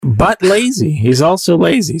but lazy. He's also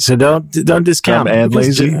lazy, so don't discount. Dumb and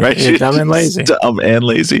lazy, right? Yeah, dumb and lazy. Dumb and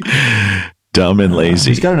lazy. Dumb and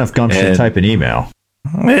lazy. He's got enough gumption to type an email.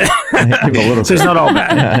 So it's not all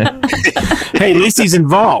bad. Hey, at least he's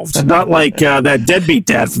involved, not like that deadbeat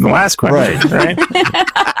dad from the last question, right?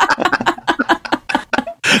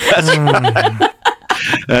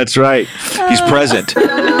 That's right. He's present.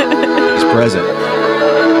 He's present.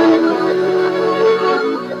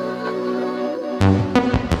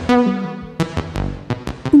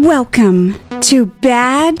 Welcome to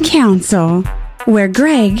Bad Counsel, where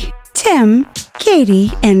Greg, Tim,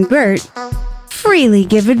 Katie, and Bert freely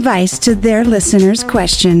give advice to their listeners'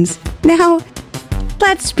 questions. Now,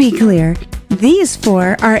 let's be clear. These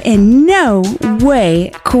four are in no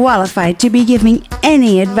way qualified to be giving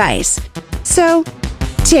any advice. So,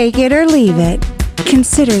 take it or leave it.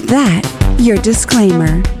 Consider that your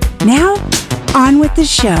disclaimer. Now, on with the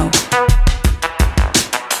show.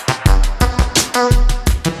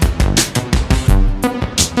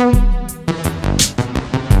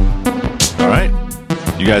 All right.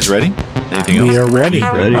 You guys ready? Anything else? We are ready.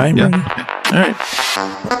 I'm ready. All right.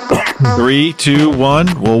 3, 2,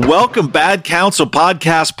 1. Well, welcome, Bad Counsel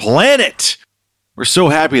Podcast Planet. We're so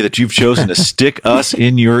happy that you've chosen to stick us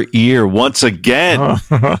in your ear once again.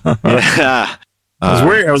 Yeah.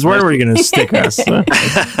 I was worried we were going to stick us.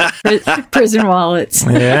 Prison wallets.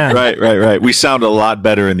 Yeah. Right. We sound a lot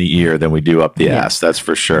better in the ear than we do up the ass. That's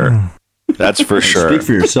for sure. That's for sure. Speak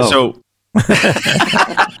for yourself. So,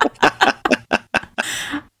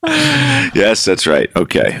 yes, that's right.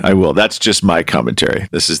 Okay, I will. That's just my commentary.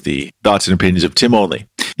 This is the thoughts and opinions of Tim only.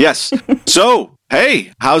 Yes. So,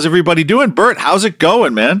 hey, how's everybody doing? Bert, how's it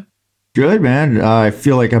going, man? Good, man. I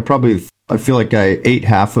feel like I ate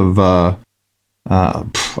half of.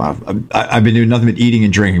 I've been doing nothing but eating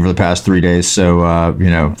and drinking for the past 3 days. So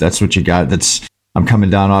that's what you got. I'm coming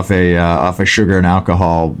down off a sugar and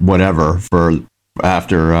alcohol, whatever, for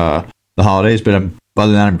after the holidays. But other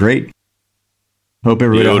than that, I'm great. Hope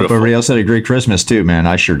everybody else had a great Christmas too, man.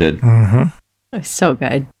 I sure did. Mm-hmm. It's so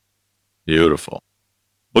good. Beautiful.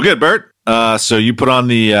 Well, good, Bert. So you put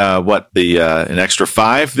on an extra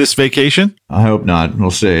 5 this vacation? I hope not.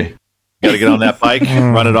 We'll see. Got to get on that bike,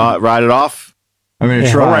 ride it off. I'm going to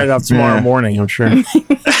I'll try. ride it off tomorrow morning, I'm sure.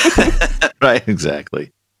 Right,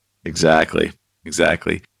 exactly.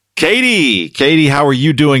 Katie, how are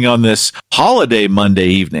you doing on this holiday Monday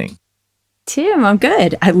evening? Tim, I'm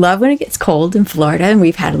good. I love when it gets cold in Florida, and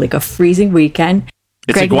we've had like a freezing weekend.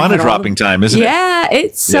 It's iguana dropping time, isn't it? Yeah,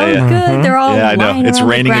 it's so good. Mm-hmm. They're all I know. It's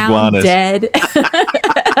raining iguanas. Dead.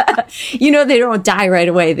 They don't die right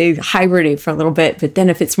away. They hibernate for a little bit, but then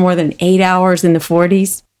if it's more than 8 hours in the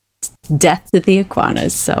 40s, it's death to the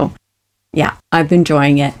iguanas. So, yeah, I've been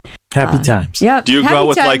enjoying it. Happy times. Yeah. Do you go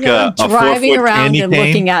with like a driving 4-foot around candy and cane?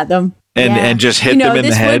 looking at them? And just hit them in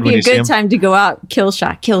the head when you see them? This would be a good time to go out, kill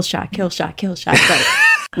shot. But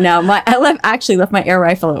no, I actually left my air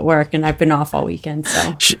rifle at work, and I've been off all weekend.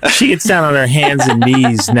 So She gets down on her hands and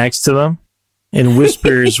knees next to them and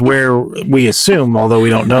whispers where we assume, although we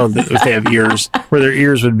don't know if they have ears, where their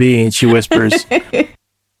ears would be. And she whispers,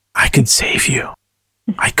 "I could save you.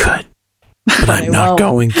 I could, but I'm not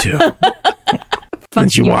going to."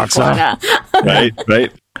 And she walks off.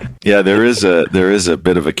 Right. Yeah, there is a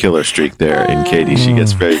bit of a killer streak there in Katie. She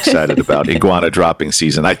gets very excited about iguana dropping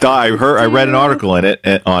season. I read an article on it,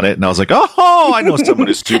 and I was like, oh, I know someone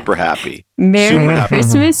who's super happy.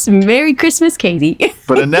 Merry Christmas, Katie.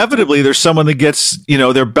 But inevitably, there's someone that gets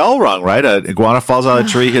their bell rung. Right, an iguana falls out of a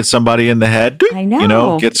tree, hits somebody in the head. I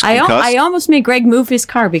know. Gets concussed. I almost made Greg move his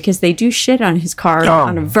car because they do shit on his car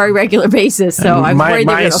on a very regular basis. So I'm worried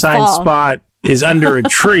they're going to fall. My assigned spot is under a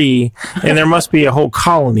tree, and there must be a whole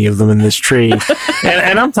colony of them in this tree.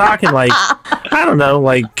 And I'm talking like, I don't know,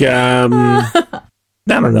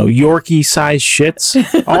 Yorkie-sized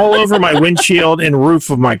shits all over my windshield and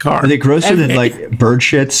roof of my car. Are they grosser than like bird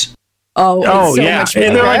shits? Oh yeah, much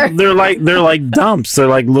and they're like dumps. They're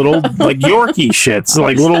like little Yorkie shits,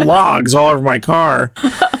 like little logs all over my car,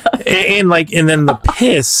 and then the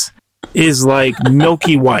piss is like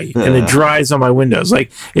milky white and it dries on my windows.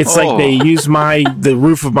 Like it's like they use the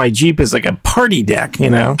roof of my Jeep as like a party deck,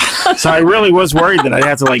 So I really was worried that I'd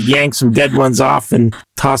have to like yank some dead ones off and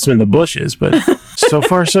toss them in the bushes, but so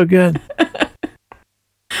far so good.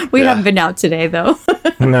 We haven't been out today though.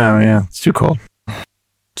 No, yeah. It's too cold.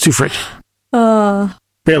 It's too frigid.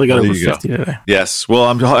 Barely got over 50 today. Yes. Well,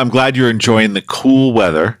 I'm glad you're enjoying the cool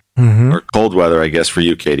weather or cold weather, I guess, for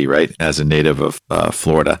you, Katie, right? As a native of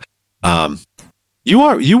Florida.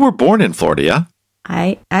 You were born in Florida, yeah?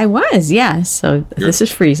 I was, yeah. So this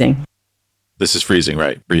is freezing. This is freezing,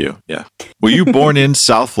 right? For you. Yeah. Were you born in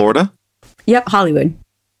South Florida? Yep, Hollywood.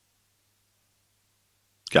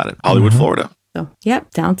 Got it. Hollywood, Florida. So,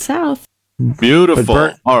 yep, down south.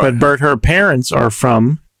 Beautiful. But Bert, her parents are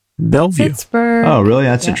from Bellevue. Pittsburgh. Oh, really?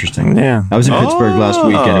 That's interesting. Yeah. I was in Pittsburgh last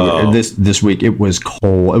week, and this week it was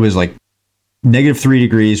cold. It was like -3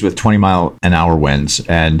 degrees with 20-mile-an-hour winds.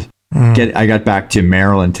 And I got back to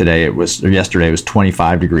Maryland today. Yesterday it was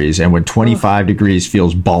 25 degrees, and when 25 degrees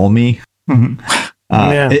feels balmy,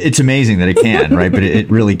 it's amazing that it can, right? But it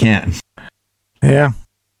really can. Yeah.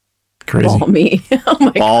 Crazy. Balmy. Oh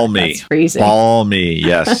my God, that's freezing. Balmy.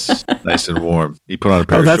 Yes. Nice and warm. You put on a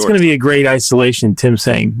pair of shorts. That's going to be a great isolation. Tim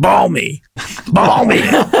saying, balmy. Balmy.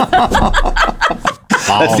 That's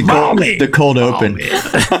the cold open.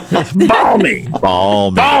 Balmy.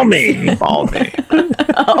 Balmy. Balmy. Balmy.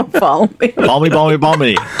 Oh, balmy. Balmy, balmy,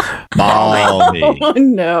 balmy. Balmy. Oh,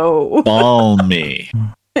 no. Balmy.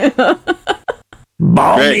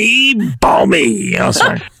 Balmy. Balmy. Oh,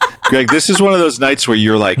 sorry. Greg, this is one of those nights where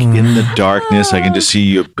you're like in the darkness. I can just see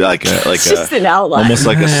you It's just an outline. almost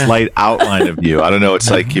like a slight outline of you. I don't know. It's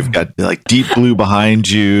like you've got like deep blue behind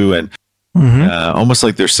you, and almost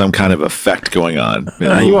like there's some kind of effect going on.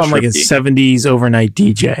 You want like a 70s overnight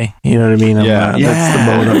DJ. You know what I mean? That's the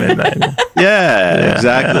mode I'm in. Yeah,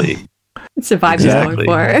 exactly. It's the vibe you're going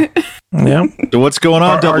for. Yeah. So what's going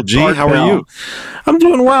on, Double G? How are you? I'm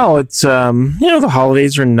doing well. It's the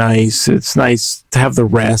holidays are nice. It's nice to have the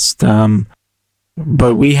rest.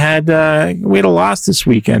 But we had a loss this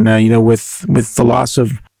weekend. With the loss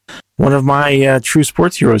of one of my true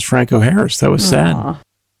sports heroes, Franco Harris. That was sad.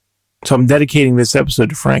 So I'm dedicating this episode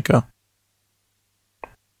to Franco.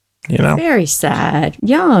 Very sad.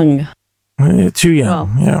 Young. Too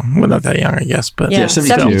young. Well, not that young, I guess. But yeah,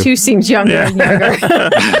 72 seems younger and younger.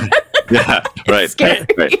 Yeah, right.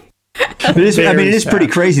 Right. But it is pretty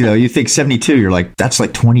crazy though. You think 72, you're like, that's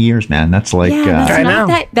like 20 years, man. That's like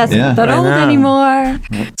that's not that old anymore.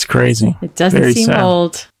 It's crazy. It doesn't seem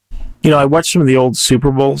old. I watched some of the old Super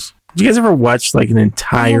Bowls. Did you guys ever watch like an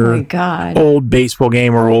entire old baseball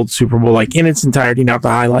game or old Super Bowl, like in its entirety, not the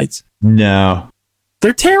highlights? No.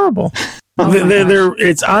 They're terrible.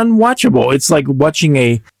 It's unwatchable. It's like watching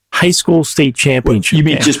a high school state championship. You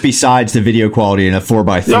mean just besides the video quality in a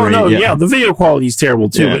 4x3? No, the video quality is terrible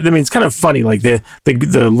too. Yeah. But, it's kind of funny, like the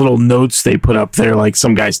little notes they put up there, like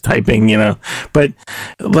some guy's typing, But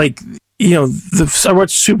like, I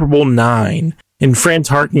watched Super Bowl IX. And Franz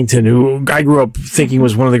Harkington, who I grew up thinking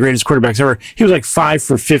was one of the greatest quarterbacks ever, he was like 5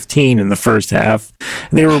 for 15 in the first half.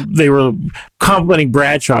 They were complimenting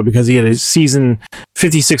Bradshaw because he had a season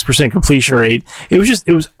 56% completion rate. It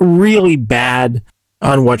was really bad,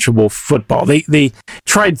 unwatchable football. They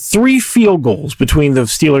tried 3 field goals between the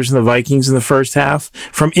Steelers and the Vikings in the first half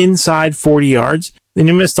from inside 40 yards, and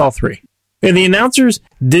you missed all 3. And the announcers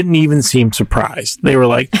didn't even seem surprised. They were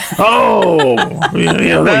like, "Oh,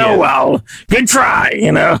 well, good try."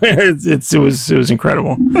 It was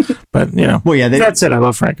incredible. But that said, I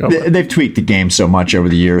love Franco. They've tweaked the game so much over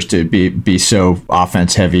the years to be so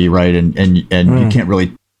offense heavy, right? And you can't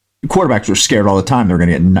really. Quarterbacks were scared all the time they were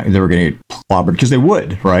going to get clobbered because they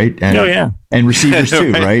would, right? And, and receivers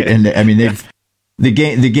too, right? And I mean the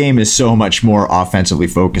game is so much more offensively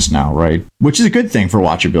focused now, right? Which is a good thing for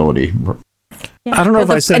watchability. Yeah. I don't know if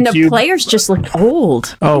I said to you. And the players just looked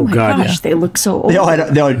old. Oh my God, gosh, they look so old. They all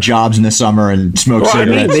had jobs in the summer and smoked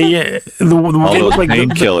cigarettes. They look like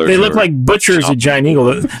they look like butchers at Giant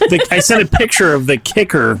Eagle. I sent a picture of the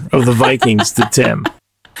kicker of the Vikings to Tim.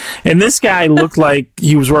 And this guy looked like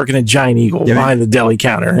he was working at Giant Eagle behind the deli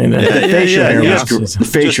counter. And the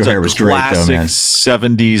facial hair was great, though, man.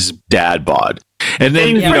 70s dad bod. And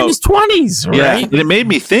then, in his 20s, right? Yeah, and it made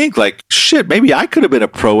me think, like, shit, maybe I could have been a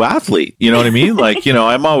pro athlete. You know what I mean? Like,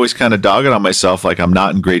 I'm always kind of dogging on myself, like I'm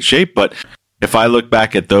not in great shape. But if I look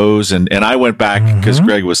back at those, and I went back, because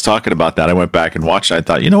Greg was talking about that, I went back and watched it. I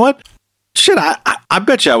thought, you know what? Shit, I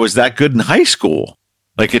bet you I was that good in high school.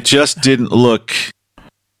 Like, it just didn't look...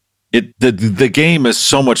 The game is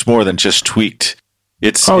so much more than just tweaked.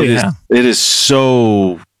 It is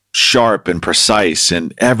so sharp and precise,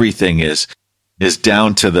 and everything is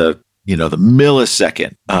down to the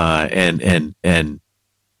millisecond.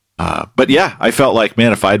 But yeah, I felt like,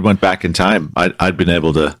 man, if I'd went back in time, I'd been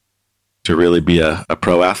able to really be a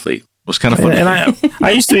pro athlete. It was kind of fun. And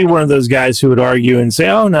I used to be one of those guys who would argue and say,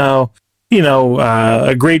 oh no,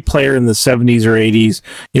 a great player in the 70s or 80s,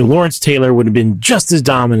 Lawrence Taylor would have been just as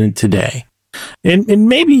dominant today. And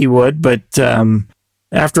maybe he would, but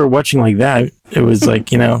after watching like that, it was like,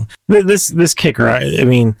 this kicker, I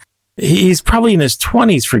mean, he's probably in his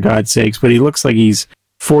 20s, for God's sakes, but he looks like he's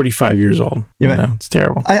 45 years old. Yeah, You know, it's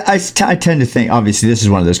terrible. I tend to think, obviously, this is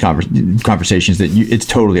one of those conversations that it's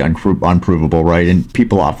totally unprovable, right? And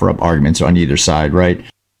people offer up arguments on either side, right?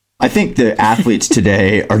 I think the athletes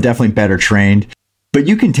today are definitely better trained, but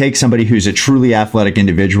you can take somebody who's a truly athletic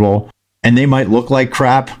individual and they might look like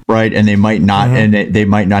crap, right? And they might not, and they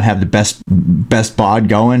might not have the best bod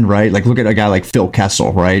going, right? Like look at a guy like Phil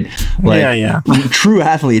Kessel, right? Like, true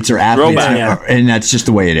athletes are athletes, and that's just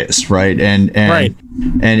the way it is, right? And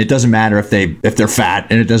it doesn't matter if they're fat,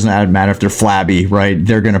 and it doesn't matter if they're flabby, right?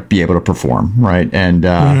 They're going to be able to perform, right?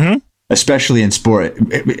 And especially in sport,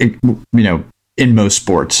 in most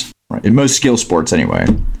sports, right? In most skill sports, anyway.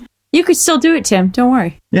 You could still do it, Tim. Don't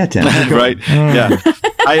worry. Yeah, Tim. Right. Yeah.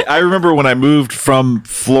 I remember when I moved from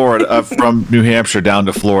Florida, from New Hampshire down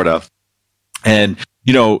to Florida, and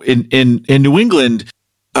in New England,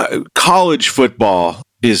 college football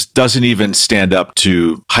doesn't even stand up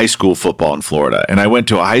to high school football in Florida. And I went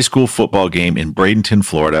to a high school football game in Bradenton,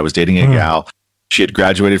 Florida. I was dating a gal. She had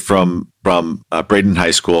graduated from Bradenton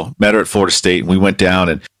High School. Met her at Florida State, and we went down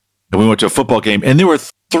and we went to a football game, and there were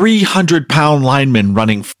 300-pound linemen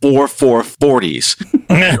running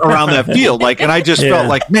 4.40s around that field. And I just felt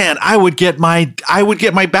like, man, I would get my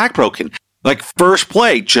back broken. Like first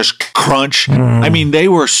play, just crunch. I mean, they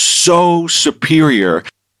were so superior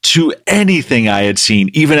to anything I had seen,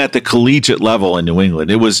 even at the collegiate level in New England.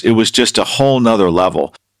 It was just a whole nother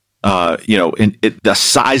level. The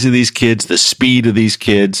size of these kids, the speed of these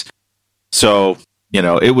kids. So,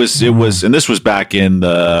 it was, and this was back in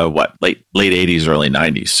the late 80s, early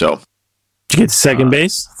 90s. So, did you get second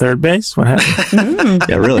base, third base? What happened?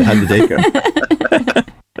 Yeah, really. How'd the day go?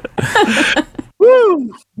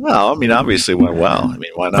 Woo! Well, I mean, obviously went well. I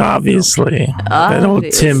mean, why not? Obviously. That old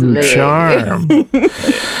Tim Charm.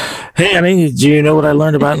 Hey, honey, do you know what I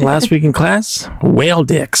learned about last week in class? Whale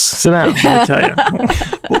dicks. Sit down. Let me tell you.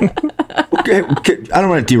 Okay, I don't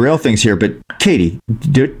want to derail things here, but Katie,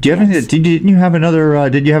 do you have any? Did you have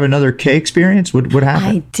another K experience? What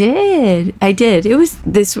happened? I did. It was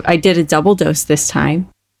this. I did a double dose this time.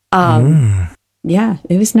 Yeah,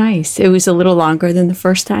 it was nice. It was a little longer than the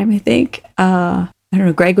first time, I think. I don't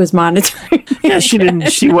know. Greg was monitoring. Yeah,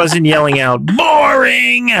 she wasn't yelling out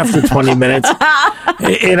boring after 20 minutes.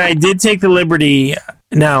 And I did take the liberty.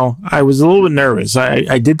 Now, I was a little bit nervous.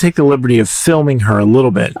 I did take the liberty of filming her a little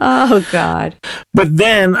bit. Oh God. But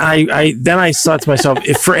then I thought to myself,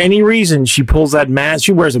 if for any reason she pulls that mask,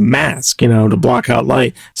 she wears a mask, to block out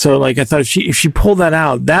light. So I thought if she pulled that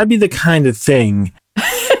out, that'd be the kind of thing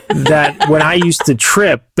that when I used to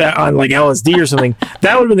trip on LSD or something,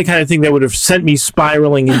 that would have been the kind of thing that would have sent me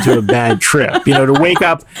spiraling into a bad trip, to wake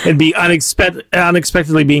up and be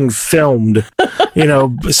unexpectedly being filmed,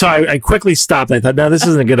 So I quickly stopped. I thought, no, this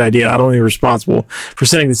isn't a good idea. I don't want to be responsible for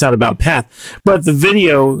sending this out about Pat. But the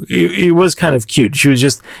video, it was kind of cute. She was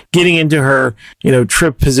just getting into her,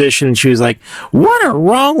 trip position, and she was like, what are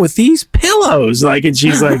wrong with these pillows? And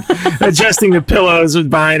she's adjusting the pillows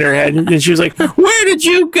behind her head. And she was like, where did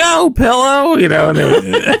you go, pillow?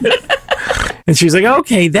 And she's like,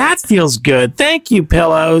 okay, that feels good. Thank you,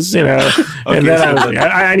 pillows. And then I was like,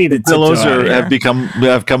 I need to pillows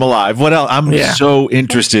have come alive. What else? I'm so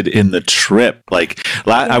interested in the trip.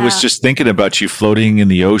 I was just thinking about you floating in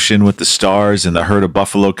the ocean with the stars and the herd of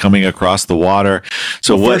buffalo coming across the water.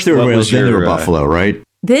 So first there were whales, then there were buffalo, right?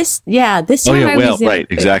 This time right,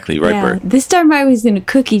 exactly, right, Bert. This time I was in a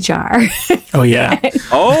cookie jar. Oh yeah.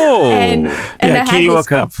 and Katie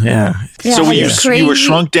woke up. Yeah. So you were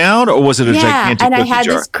shrunk down, or was it a gigantic cookie jar? And I had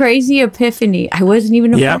this crazy epiphany. I wasn't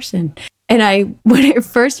even a person. And when it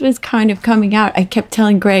first was kind of coming out, I kept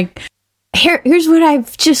telling Greg, here's what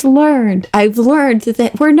I've just learned. I've learned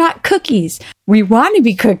that we're not cookies. We want to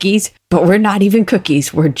be cookies, but we're not even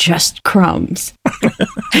cookies. We're just crumbs.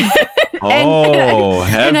 Heavy.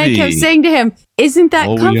 And I kept saying to him, isn't that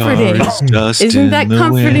comforting? Isn't that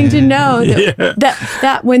comforting to know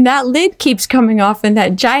that when that lid keeps coming off and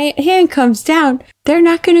that giant hand comes down, they're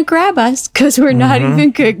not going to grab us because we're not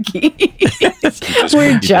even cookies.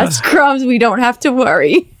 We're just crumbs. We don't have to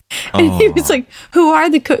worry. And he was like, who are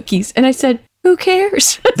the cookies? And I said, who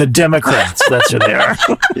cares? The Democrats. That's who they are.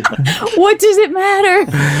 What does it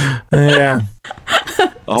matter? Yeah.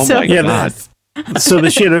 My God. So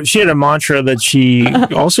she had a mantra that she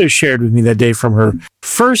also shared with me that day from her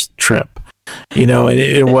first trip. And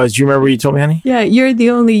it was, you remember what you told me, honey? Yeah, you're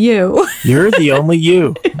the only you. You're the only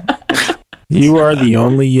you. You are the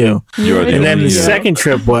only you. And then the second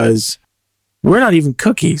trip was, we're not even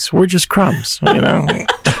cookies. We're just crumbs.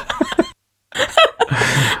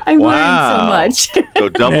 I learned so much. So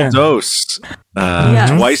double dose.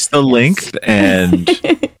 Twice the length and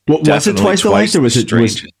Was it twice the length, or was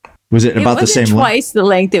it about the same length? Twice the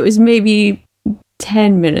length. It was maybe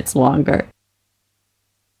 10 minutes longer.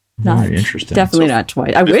 Very interesting. Definitely not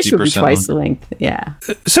twice. I wish it would be twice the length. Yeah.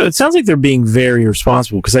 So it sounds like they're being very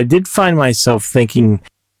responsible, because I did find myself thinking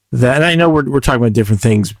that, and I know we're talking about different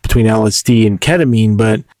things between LSD and ketamine,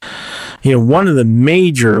 but one of the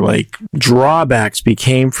major drawbacks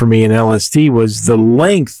became for me in LSD was the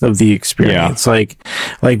length of the experience. Yeah.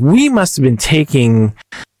 Like we must have been taking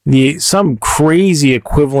some crazy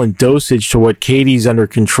equivalent dosage to what Katie's under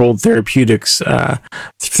controlled therapeutic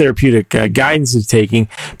guidance is taking,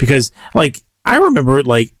 because I remember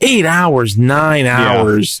 8 hours, 9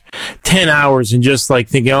 hours, 10 hours, and just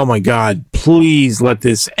thinking, oh my God, please let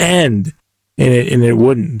this end. And it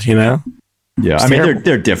wouldn't, Yeah. It's terrible.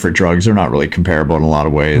 They're different drugs. They're not really comparable in a lot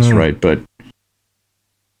of ways, right? But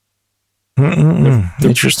they're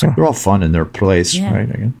interesting. They're all fun in their place, right?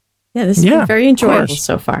 Again. Yeah, this has been very enjoyable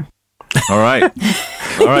so far. All right.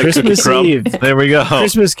 Christmas Eve. There we go.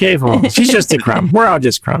 Christmas cave. She's just a crumb. We're all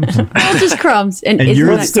just crumbs. All just crumbs. And isn't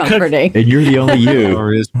that comforting? And you're the only you.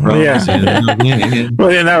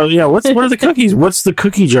 What are the cookies? What's the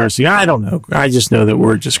cookie jar? See, I don't know. I just know that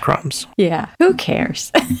we're just crumbs. Yeah. Who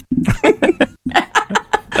cares?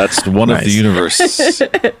 That's one of the universes.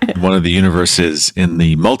 One of the universes in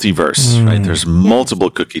the multiverse, right? There's multiple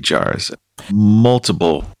cookie jars,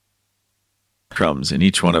 multiple crumbs in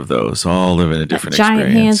each one of those, all live in a different giant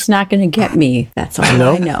experience. hand's not going to get me. That's all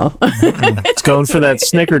I know. It's going for that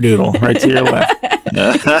snickerdoodle right to your left.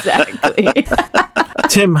 Exactly.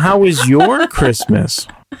 Tim, how was your Christmas?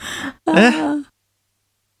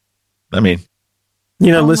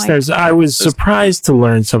 Listeners, I was surprised to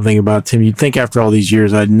learn something about Tim. You'd think after all these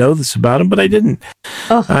years I'd know this about him, but I didn't.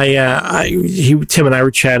 Tim and I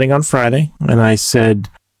were chatting on Friday, and I said,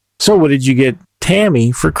 "So, what did you get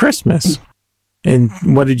Tammy for Christmas?" And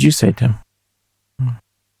what did you say, Tim?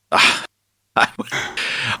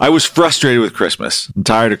 I was frustrated with Christmas. I'm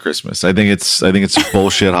tired of Christmas. I think it's a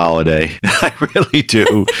bullshit holiday. I really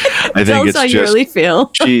do. I think it's how just. You really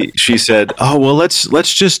feel. She said, "Oh well,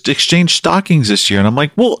 let's just exchange stockings this year," and I'm like,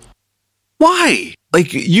 "Well, why?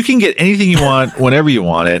 You can get anything you want whenever you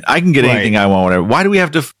want it. I can get anything I want whenever. Why do we have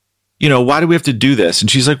to? Why do we have to do this?" And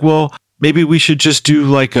she's like, "Well, maybe we should just do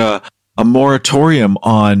a moratorium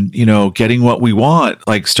on, getting what we want,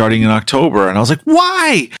 starting in October." And I was like,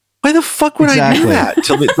 why? Why the fuck would I do that?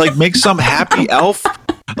 To make some happy elf,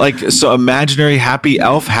 so imaginary happy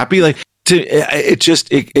elf happy?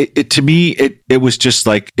 To me, it was just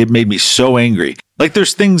it made me so angry.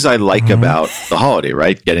 There's things I like about the holiday,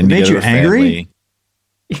 right? Getting together with family.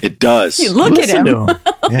 It does. You look at him.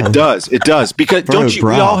 It does. Because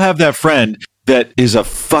we all have that friend that is a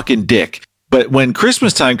fucking dick. But when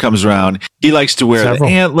Christmas time comes around, he likes to wear the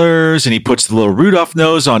antlers, and he puts the little Rudolph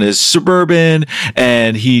nose on his Suburban,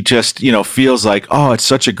 and he just, feels like, oh, it's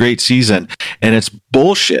such a great season. And it's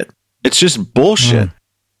bullshit. It's just bullshit.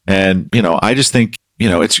 And, I just think,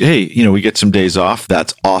 it's, hey, we get some days off.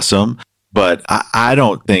 That's awesome. But I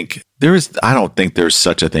don't think there's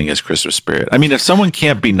such a thing as Christmas spirit. I mean, if someone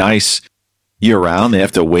can't be nice year round, they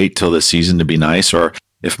have to wait till the season to be nice. Or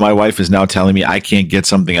if my wife is now telling me I can't get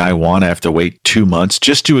something I want, I have to wait 2 months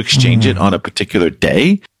just to exchange it on a particular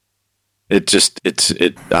day. Not cool.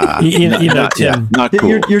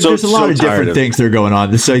 There's a lot of different things that are going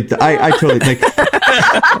on. So I totally think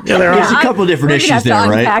there's a couple different issues there,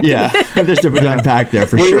 right? Yeah, there's different to unpack there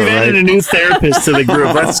for sure. We've added a new therapist to the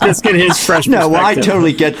group. Let's get his fresh perspective. No, well, I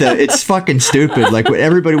totally get that. It's fucking stupid.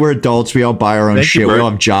 We're adults. We all buy our own shit. We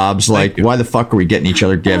all have jobs. Why the fuck are we getting each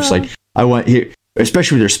other gifts?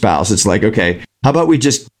 Especially with your spouse, it's okay, how about we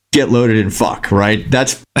just get loaded and fuck, right?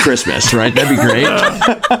 That's Christmas, right? That'd be great.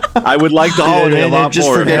 I would like the holiday a lot just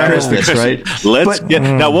more. Just forget Christmas, right?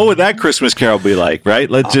 Now, what would that Christmas Carol be like, right?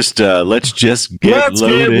 Let's just get loaded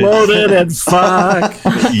and fuck.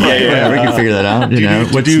 Yeah, we can figure that out.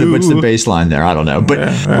 What's the baseline there? I don't know, but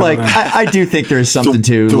I do think there's something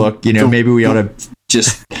to look. Maybe we ought to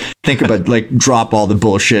just think about drop all the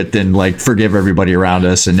bullshit and forgive everybody around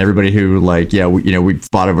us and everybody who we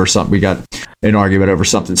fought over something. We got an argument over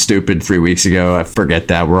something stupid 3 weeks ago. I forget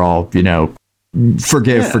that. We're all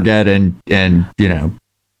forget and I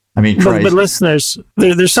mean, but listeners,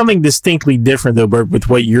 there's something distinctly different though, Bert, with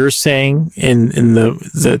what you're saying and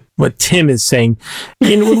the what Tim is saying.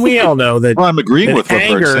 And we all know that. Well, I'm agreeing with what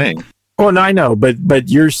Bert's saying. Oh, no, I know, but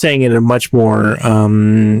you're saying it in a much more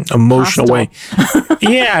emotional way.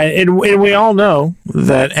 Yeah, and we all know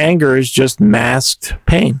that anger is just masked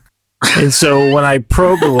pain. And so when I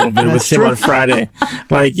probed a little bit with Tim on Friday,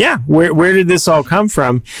 where did this all come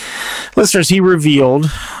from? Listeners, he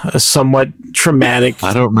revealed a somewhat traumatic.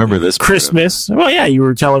 I don't remember this Christmas. Well, yeah, you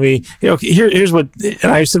were telling me, here's what,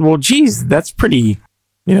 and I said, well, geez, that's pretty,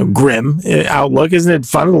 grim outlook. Isn't it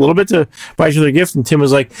fun a little bit to buy each other a gift? And Tim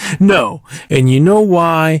was like, no. And you know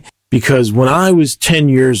why? Because when I was 10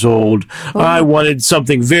 years old, I wanted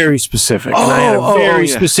something very specific. And I had a very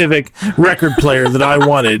specific record player that I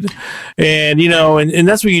wanted. And, and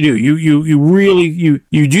that's what you do. You really, you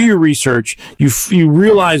do your research. You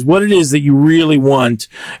realize what it is that you really want.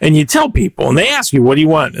 And you tell people, and they ask you, what do you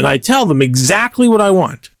want? And I tell them exactly what I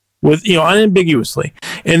want with, unambiguously.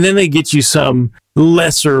 And then they get you some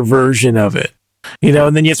lesser version of it, and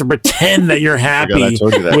then you have to pretend that you're happy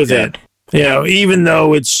with it. Even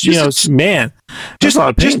though it's, man, just a lot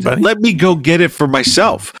of pain, buddy. Let me go get it for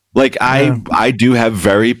myself. Like I do have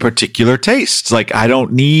very particular tastes. Like I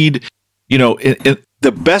don't need,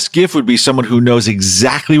 the best gift would be someone who knows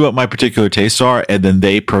exactly what my particular tastes are, and then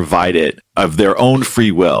they provide it of their own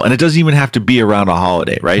free will. And it doesn't even have to be around a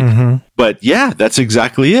holiday, right? Mm-hmm. But yeah, that's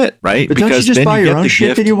exactly it, right? But don't you just buy your own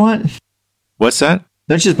shit that you want? What's that?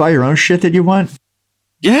 Don't you just buy your own shit that you want?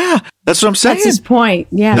 Yeah, that's what I'm saying. That's his point.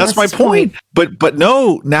 Yeah, that's my point. But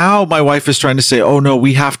no, now my wife is trying to say, oh no,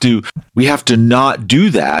 we have to not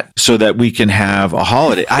do that so that we can have a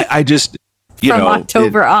holiday. I just, from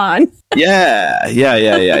October on. Yeah.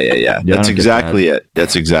 That's exactly it.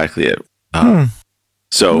 That's exactly it.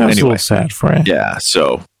 So that's anyway, a little sad for you. Yeah.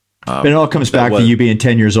 So. But it all comes back to you being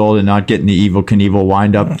 10 years old and not getting the Evel Knievel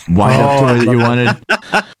wind up toy that you wanted.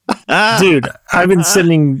 Dude, I've been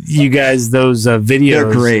sending you guys those videos.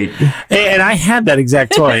 They're great. And I had that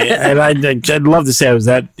exact toy. And I'd love to say I was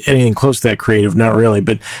anything close to that creative. Not really.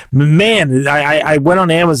 But man, I went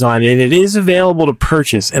on Amazon and it is available to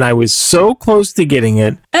purchase. And I was so close to getting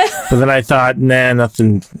it. But then I thought,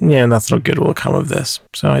 nothing good will come of this.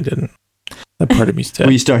 So I didn't. That part of me's dead.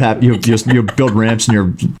 Well, you start you build ramps in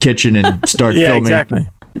your kitchen and start filming. Exactly.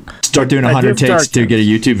 Start doing 100 takes to get a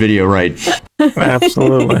YouTube video right.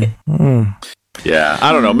 Absolutely. Yeah,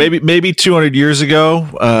 I don't know. Maybe 200 years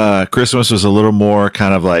ago, Christmas was a little more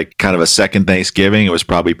kind of a second Thanksgiving. It was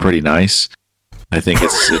probably pretty nice. I think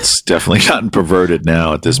it's definitely gotten perverted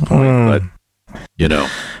now at this point. But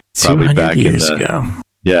probably back years ago.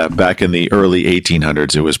 Yeah, back in the early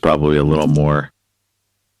 1800s, it was probably a little more.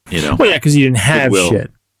 Well, yeah, because you didn't have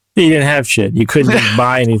shit. You didn't have shit. You couldn't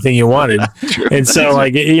buy anything you wanted. And so,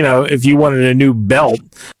 if you wanted a new belt,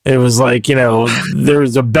 it was there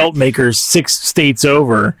was a belt maker 6 states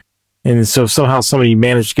over. And so somehow somebody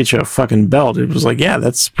managed to get you a fucking belt. It was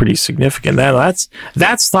that's pretty significant. That's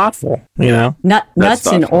thoughtful, Nuts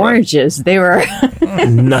and oranges. Right? They were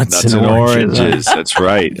nuts and oranges. That's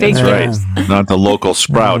right. That's right. Not the local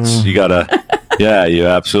Sprouts. You gotta. Yeah, you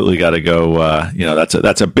absolutely got to go.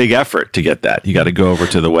 That's a big effort to get that. You got to go over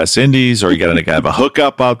to the West Indies, or you got to have a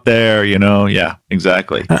hookup out there. Yeah,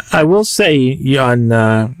 exactly. I will say on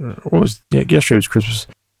yesterday was Christmas.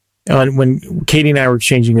 When Katie and I were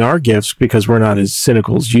exchanging our gifts, because we're not as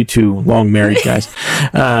cynical as you two long married guys,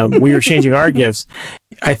 we were exchanging our gifts.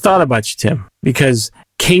 I thought about you, Tim, because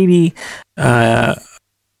Katie, I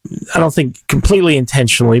don't think completely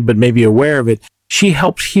intentionally, but maybe aware of it, she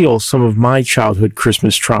helped heal some of my childhood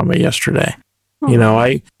Christmas trauma yesterday.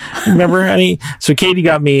 I remember, so Katie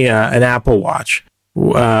got me an Apple Watch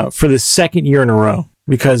for the second year in a row,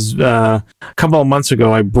 because a couple of months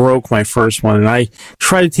ago, I broke my first one, and I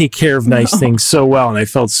try to take care of nice things so well, and I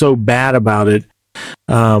felt so bad about it.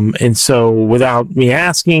 And so without me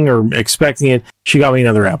asking or expecting it, she got me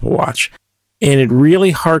another Apple Watch. And it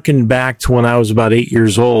really harkened back to when I was about 8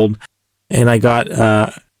 years old, and I got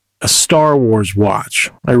a Star Wars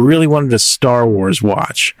watch. I really wanted a Star Wars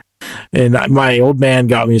watch. And my old man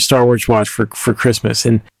got me a Star Wars watch for Christmas.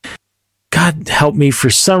 And God help me,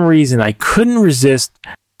 for some reason, I couldn't resist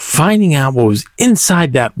finding out what was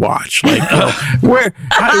inside that watch. It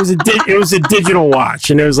was a digital watch,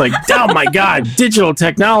 and it was oh my God, digital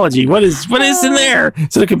technology. What is in there?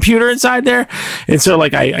 Is it a computer inside there? And so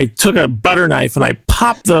I took a butter knife and I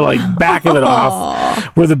popped the back of it off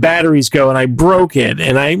where the batteries go, and I broke it.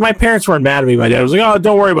 And my parents weren't mad at me. My dad was like, "Oh,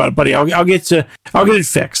 don't worry about it, buddy. I'll get it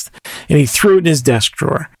fixed." And he threw it in his desk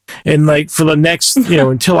drawer. And for the next,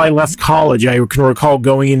 until I left college, I can recall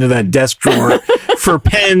going into that desk drawer for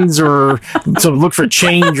pens or to look for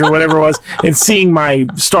change or whatever it was, and seeing my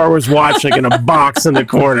Star Wars watch in a box in the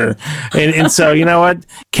corner. And so, you know what?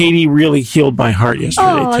 Katie really healed my heart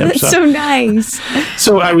yesterday, Tim. That's so nice.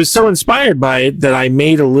 So I was so inspired by it that I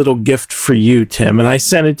made a little gift for you, Tim, and I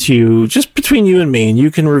sent it to you just between you and me, and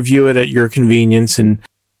you can review it at your convenience. And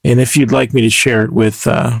if you'd like me to share it with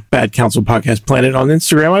Bad Counsel Podcast Planet on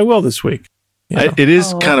Instagram, I will this week. It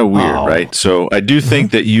is kind of weird, right? So I do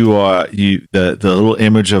think that the little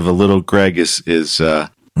image of a little Greg is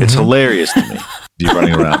it's hilarious to me. You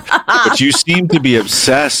running around, but you seem to be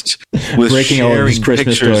obsessed with breaking all of these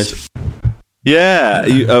Christmas pictures. Toys. Yeah,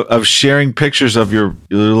 of sharing pictures of your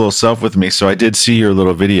little self with me. So I did see your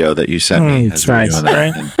little video that you sent me. It's nice,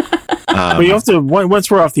 right? But you have to,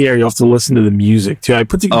 once we're off the air, you have to listen to the music too. I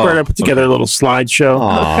put together a little slideshow.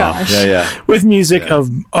 Oh gosh. Yeah. With music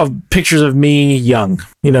of pictures of me young,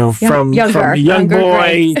 from a young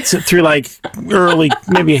boy through like early,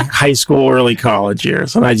 maybe high school, early college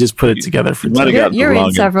years. And I just put it together for You're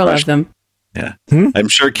in several of them. Yeah. I'm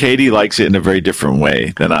sure Katie likes it in a very different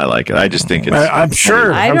way than I like it. I just think it's I'm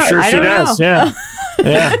sure she does. Know.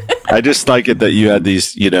 Yeah. I just like it that you had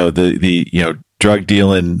these, the drug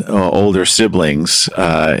dealing older siblings,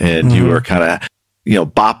 and you were kind of,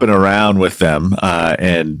 bopping around with them,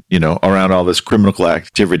 and, around all this criminal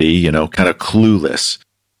activity, kind of clueless.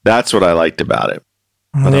 That's what I liked about it.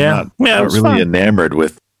 But I'm not really fun. Enamored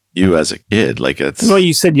with you as a kid. Like it's. Well,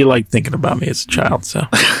 you said you liked thinking about me as a child, so.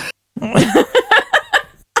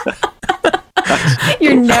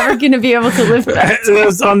 You're never going to be able to live that. It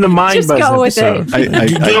was on the Mind Buzz go with episode.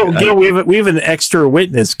 it. Gil, we have an extra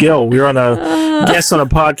witness. Gil, we were on a guest on a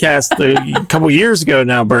podcast a couple years ago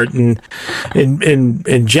now, Bert, and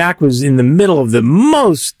Jack was in the middle of the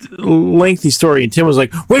most lengthy story, and Tim was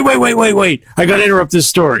like, "Wait! I got to interrupt this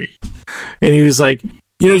story," and he was like,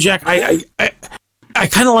 Jack, I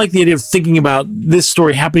kind of like the idea of thinking about this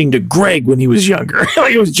story happening to Greg when he was younger.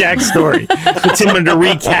 Like it was Jack's story. But Tim wanted to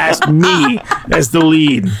recast me as the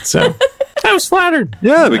lead. So I was flattered.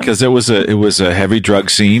 Yeah, because it was a heavy drug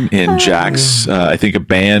scene in Jack's, I think a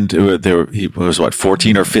band. He was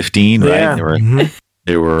 14 or 15, right? Yeah.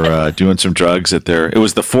 They were doing some drugs at it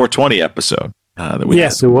was the 420 episode. It was.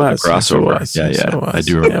 Crossover. Yes, it was. I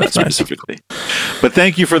do remember that specifically. Nice. But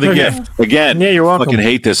thank you for the gift. Again, you're welcome. I fucking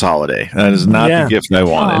hate this holiday. That is not the gift I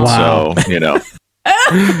wanted. Wow. So,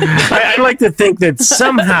 I like to think that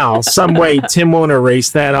somehow, some way, Tim won't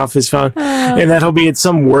erase that off his phone, and that he'll be at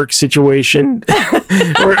some work situation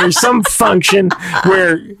or some function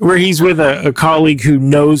where he's with a colleague who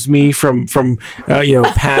knows me from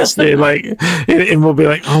past it, like, and we'll be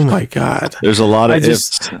like, oh my god, there's a lot of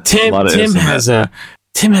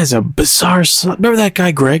Tim has a bizarre. Remember that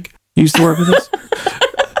guy Greg he used to work with us?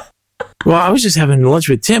 Well, I was just having lunch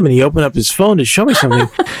with Tim, and he opened up his phone to show me something.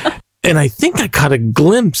 And I think I caught a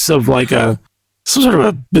glimpse of like some sort of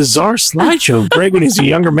a bizarre slideshow of Greg when he's a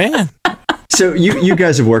younger man. So you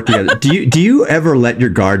guys have worked together. Do you ever let your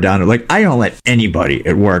guard down? Like I don't let anybody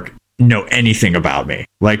at work know anything about me,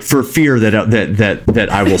 like for fear that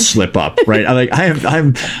I will slip up. Right?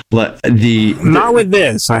 I'm not with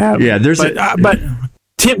this. I have. Yeah. But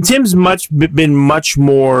Tim's been much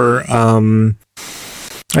more.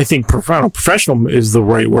 I think professional is the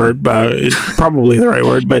right word, it's probably the right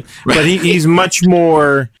word, but he's much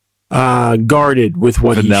more guarded with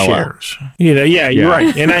what Vanilla. he shares. You're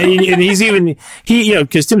right, and he's even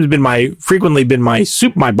because Tim's frequently been my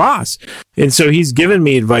boss, and so he's given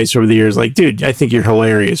me advice over the years, like, dude, I think you're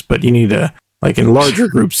hilarious, but you need to. Like in larger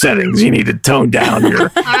group settings, you need to tone down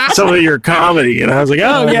some of your comedy. And I was like,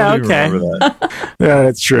 oh yeah, okay, yeah,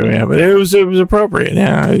 that's true. Yeah, but it was appropriate.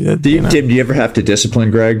 Yeah. Tim, do you ever have to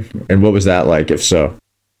discipline Greg? And what was that like? If so,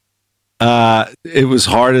 it was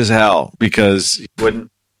hard as hell because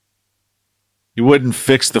he wouldn't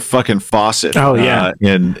fix the fucking faucet. Oh yeah,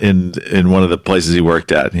 in one of the places he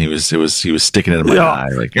worked at, and he was sticking it in my eye.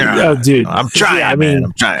 Like, dude, I'm trying.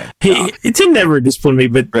 I'm trying. Tim never disciplined me,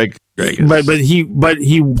 but Greg but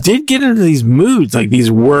he did get into these moods, like these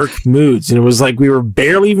work moods, and it was like we were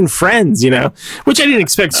barely even friends, which I didn't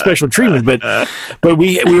expect special treatment, but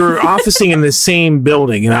we were officing in the same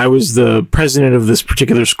building, and I was the president of this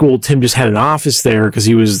particular school. Tim just had an office there because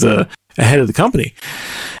he was the head of the company.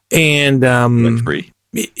 And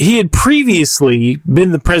he had previously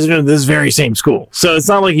been the president of this very same school. So it's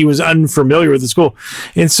not like he was unfamiliar with the school.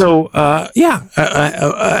 And so, a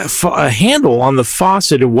handle on the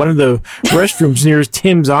faucet of one of the restrooms near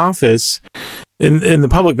Tim's office in the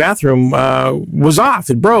public bathroom was off.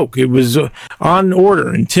 It broke. It was on order.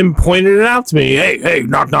 And Tim pointed it out to me. Hey,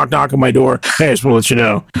 knock on my door. Hey, I just want to let you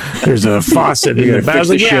know there's a faucet in the bathroom. I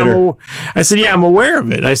was like, I'm aware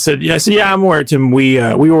of it. I said, I'm aware, Tim. We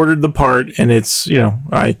ordered the part, and it's,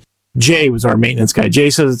 Jay was our maintenance guy. Jay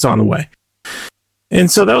says it's on the way. And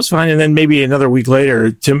so that was fine. And then maybe another week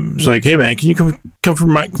later, Tim was like, hey, man, can you come from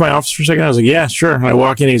my office for a second? I was like, yeah, sure. And I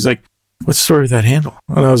walk in, he's like, what's the story with that handle?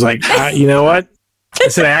 And I was like, you know what? I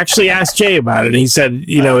said, I actually asked Jay about it. And he said,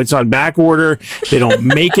 it's on back order. They don't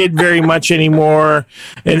make it very much anymore.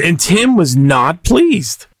 And Tim was not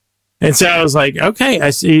pleased. And so I was like, okay. I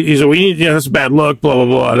see. He said, we need, that's a bad look, blah, blah,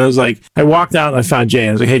 blah. And I was like, I walked out and I found Jay.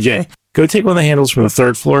 I was like, hey, Jay, go take one of the handles from the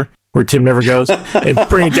third floor where Tim never goes and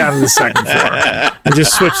bring it down to the second floor and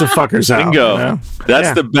just switch the fuckers out. Bingo.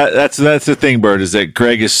 That's the thing, Bert, is that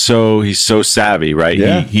Greg is he's so savvy, right?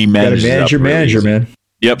 Yeah. He manages manage your manager, man.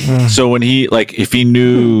 Yep. So when if he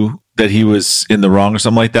knew that he was in the wrong or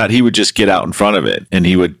something like that, he would just get out in front of it and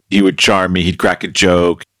he would charm me. He'd crack a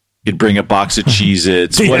joke. He'd bring a box of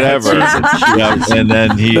Cheez-Its, whatever. And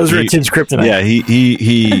then those were Tim's kryptonite. Yeah,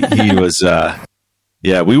 he was.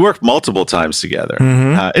 We worked multiple times together,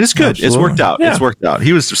 and it's good. Absolutely. It's worked out. Yeah. It's worked out.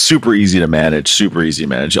 He was super easy to manage.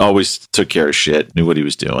 Always took care of shit. Knew what he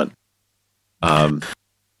was doing. With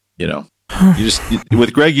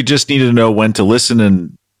Greg, you just needed to know when to listen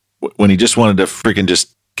and when he just wanted to freaking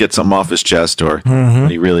just get something off his chest, or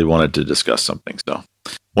when he really wanted to discuss something. So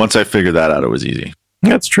once I figured that out, it was easy.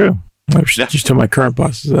 That's true. I just told my current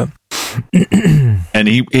bosses that. And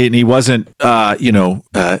he wasn't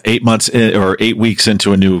 8 months or 8 weeks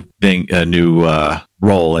into a new thing, a new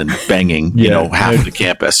role and banging half the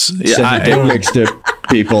campus. Dick pics to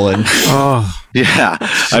people and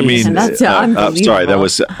I mean, sorry, that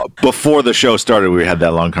was before the show started. We had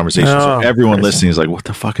that long conversation, so everyone listening is like, "What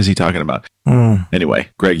the fuck is he talking about?" Anyway,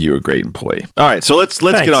 Greg, you were a great employee. All right, so let's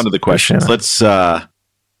get on to the questions.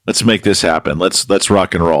 Let's make this happen. Let's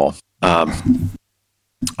rock and roll.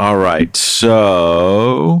 All right.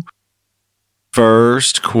 So,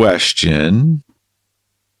 first question.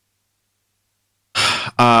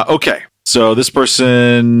 Okay. So this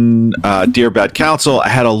person, dear Bad Counsel, I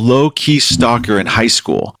had a low-key stalker in high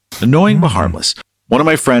school, annoying but harmless. One of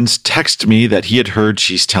my friends texted me that he had heard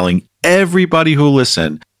she's telling everybody who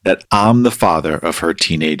listened that I'm the father of her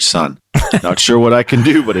teenage son. Not sure what I can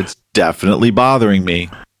do, but it's definitely bothering me.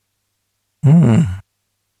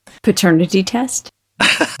 Paternity test?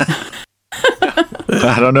 I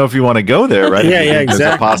don't know if you want to go there, right? Yeah, exactly.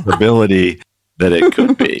 There's a possibility that it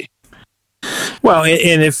could be. Well,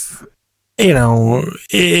 and if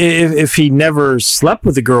he never slept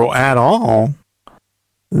with a girl at all,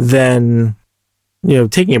 then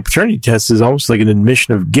taking a paternity test is almost like an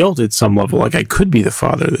admission of guilt at some level. Like, I could be the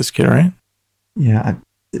father of this kid, right? Yeah.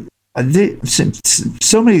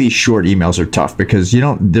 So many of these short emails are tough because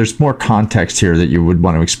there's more context here that you would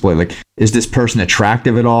want to explain. Like, is this person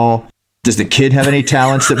attractive at all? Does the kid have any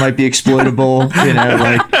talents that might be exploitable?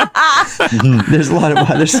 There's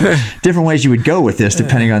there's different ways you would go with this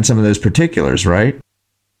depending on some of those particulars, right?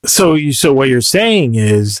 So what you're saying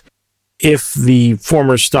is, if the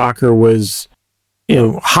former stalker was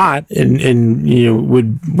hot and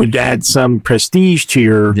would add some prestige to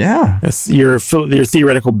your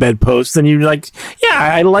theoretical bedpost, then you're like,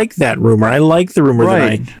 I like that rumor. I like the rumor that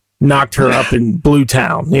I knocked her up in Blue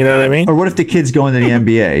Town. You know what I mean? Or what if the kid's going to the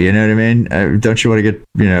NBA? You know what I mean? Don't you want to get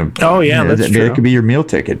Oh yeah, that's true. It could be your meal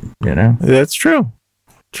ticket. That's true.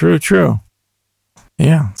 True.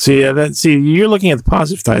 Yeah. See, you're looking at the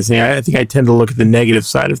positive side of things. I think I tend to look at the negative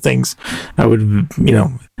side of things. I would,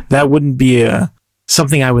 that wouldn't be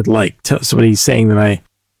something I would like. Somebody saying that I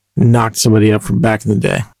knocked somebody up from back in the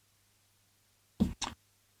day.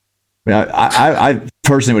 I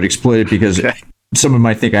personally would exploit it because someone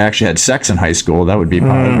might think I actually had sex in high school. That would be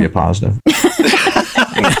a positive.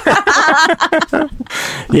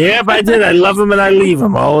 Yeah, if I did, I love them and I leave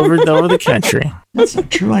them all over the country. That's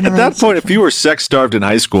not true. At that point, if you were sex starved in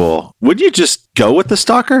high school, wouldn't you just go with the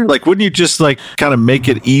stalker? Like, wouldn't you just kind of make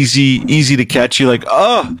it easy to catch you? Like,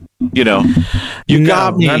 got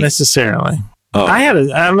me. Not necessarily. Oh. I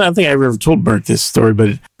don't think I ever told Bert this story,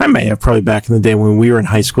 but I may have probably back in the day when we were in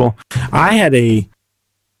high school. I had a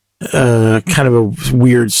kind of a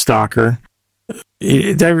weird stalker.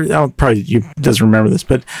 You doesn't remember this,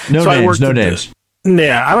 but no names.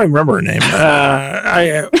 Yeah, I don't remember her name.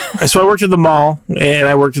 So I worked at the mall and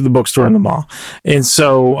I worked at the bookstore in the mall. And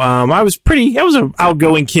so I was an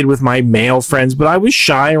outgoing kid with my male friends, but I was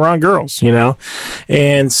shy around girls,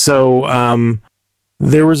 And so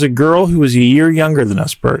there was a girl who was a year younger than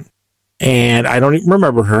us, Bert. And I don't even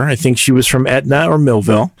remember her. I think she was from Etna or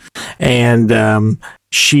Millville. And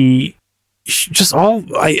she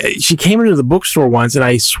came into the bookstore once, and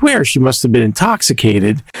I swear she must have been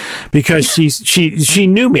intoxicated because she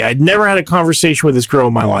knew me. I'd never had a conversation with this girl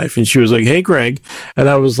in my life, and she was like, "Hey, Greg," and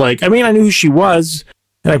I was like, I mean, I knew who she was,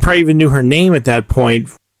 and I probably even knew her name at that point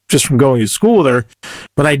just from going to school with her,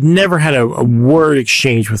 but I'd never had a word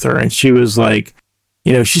exchange with her, and she was like,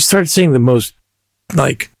 she started saying the most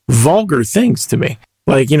vulgar things to me.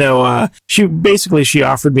 Like, she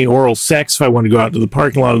offered me oral sex if I wanted to go out to the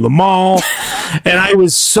parking lot of the mall. And I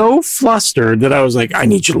was so flustered that I was like, I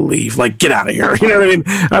need you to leave. Like, get out of here. You know what I mean?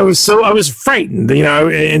 I was frightened,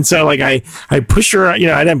 and so like I pushed her, I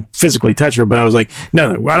didn't physically touch her, but I was like,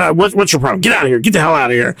 no, what's your problem? Get out of here. Get the hell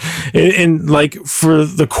out of here. And like for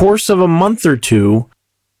the course of a month or two,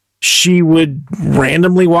 she would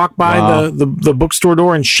randomly walk by the bookstore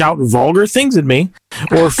door and shout vulgar things at me,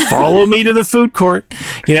 or follow me to the food court.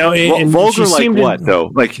 And vulgar like what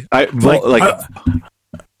though?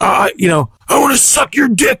 I want to suck your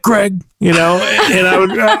dick, Greg. And I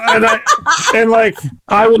would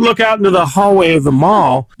I would look out into the hallway of the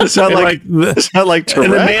mall. It's not like Tourette?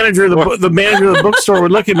 And the manager of the bookstore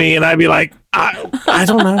would look at me, and I'd be like, I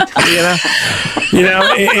don't know,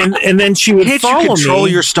 and then she would follow me. Can't you control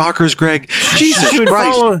your stalkers, Greg? Jesus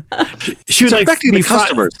Christ! She would affecting the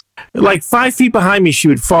customers. Like 5 feet behind me, she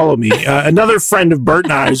would follow me. Another friend of Bert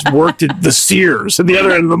and I's worked at the Sears at the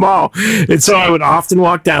other end of the mall, and so I would often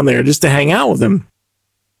walk down there just to hang out with him.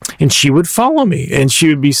 And she would follow me, and she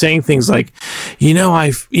would be saying things like,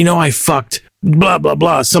 I fucked blah blah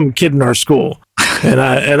blah some kid in our school. And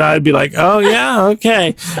I'd be like, oh yeah,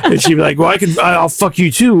 okay. And she'd be like, well, I'll fuck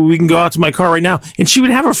you too. We can go out to my car right now. And she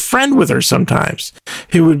would have a friend with her sometimes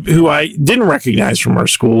who I didn't recognize from our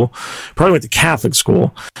school, probably went to Catholic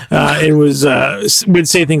school, and would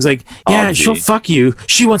say things like, yeah, she'll fuck you.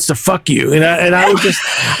 She wants to fuck you. And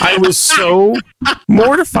I was so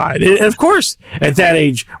mortified. And of course, at that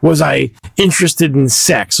age, was I interested in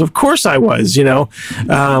sex? Of course I was,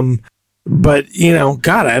 but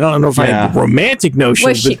God, I don't know if I had romantic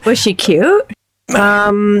notions. Was she cute?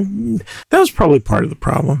 That was probably part of the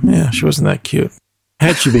problem. Yeah, she wasn't that cute.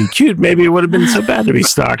 Had she been cute, maybe it would have been so bad to be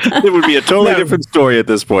stalked. It would be a totally different story at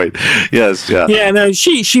this point. Yes, yeah. Yeah, no,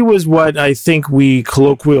 she was what I think we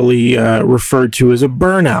colloquially referred to as a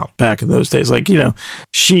burnout back in those days. Like,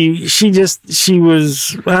 she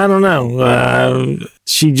was, I don't know,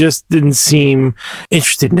 she just didn't seem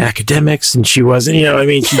interested in academics, and she wasn't,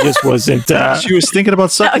 she just wasn't. She was thinking about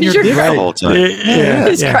sucking your dick the whole time.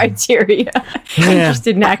 His criteria.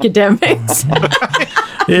 Interested in academics.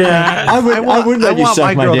 Yeah. I would let you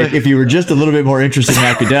suck my dick if you were just a little bit more interested in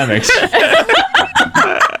academics.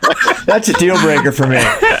 That's a deal breaker for me.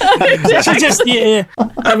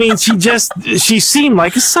 She seemed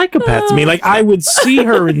like a psychopath to me. Like, I would see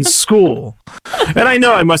her in school, and I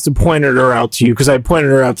know I must have pointed her out to you, because I pointed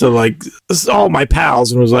her out to like all my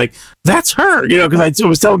pals and was like, that's her, because I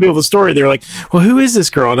was telling people the story. They were like, well, who is this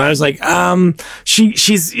girl? And I was like,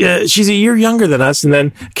 she's a year younger than us. And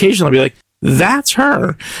then occasionally I'd be like, that's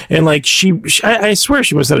her. And like I swear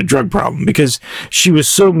she must have had a drug problem, because she was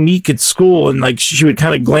so meek at school, and like she would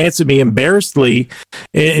kind of glance at me embarrassedly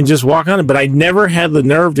and just walk on it. But I never had the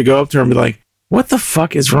nerve to go up to her and be like, what the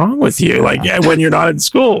fuck is wrong with you? Like, when you're not in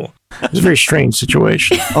school. It was a very strange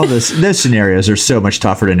situation. Oh, those scenarios are so much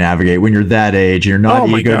tougher to navigate when you're that age. You're not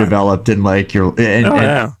ego developed, and like and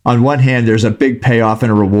on one hand, there's a big payoff and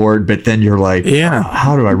a reward, but then you're like,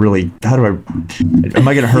 how do I am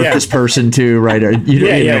I going to hurt this person too? Right?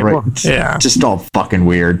 Right? Just all fucking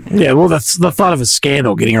weird. Yeah. Well, that's the thought of a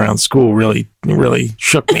scandal getting around school really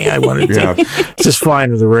shook me. I wanted to just fly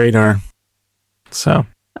under the radar. So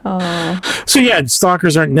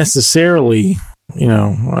stalkers aren't necessarily,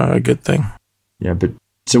 a good thing. Yeah, but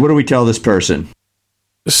so what do we tell this person?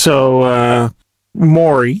 So,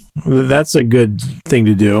 Maury, that's a good thing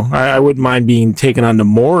to do. I wouldn't mind being taken on to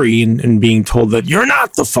Maury and being told that you're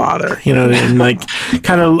not the father, and like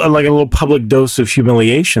kind of like a little public dose of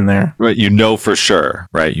humiliation there. Right. For sure.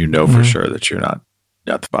 Right. For sure that you're not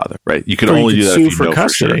the father. Right. You can only do that if you know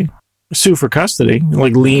custody. For sure. Sue for custody,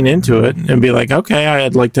 like lean into it and be like, okay,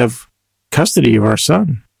 I'd like to have custody of our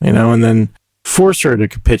son, and then force her to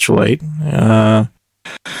capitulate.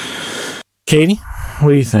 Katie, what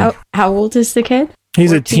do you think? How old is the kid?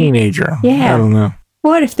 He's 14? A teenager. Yeah. I don't know.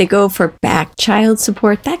 What if they go for back child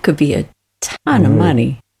support? That could be a ton of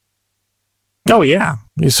money. Oh, yeah.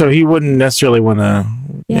 So he wouldn't necessarily want to.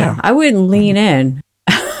 Yeah, I wouldn't lean in.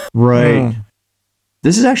 Right.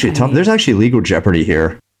 This is actually tough. There's actually legal jeopardy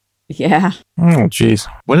here. Yeah. Oh, jeez.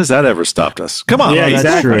 When has that ever stopped us? Come on. Yeah,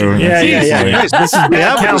 exactly. True. Yeah. This is we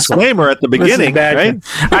have a disclaimer at the beginning, right?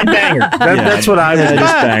 I'd bang her. That's what I would do.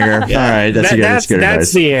 Just bang her. Yeah. All right.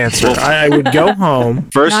 That's the answer. I would go home.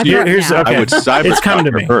 First, here's okay. I would it's come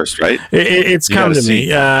to me first, right? It's come to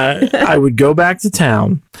me. I would go back to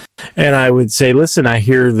town, and I would say, listen, I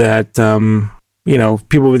hear that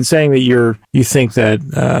people have been saying that you think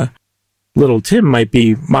that little Tim might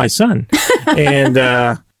be my son,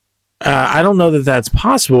 and I don't know that that's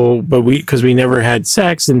possible, but because we never had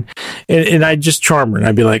sex, and I'd just charm her, and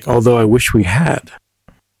I'd be like, although I wish we had,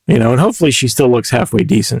 and hopefully she still looks halfway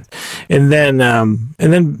decent, and then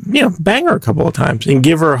bang her a couple of times and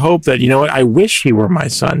give her hope that I wish he were my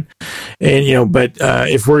son, and but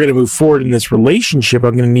if we're going to move forward in this relationship,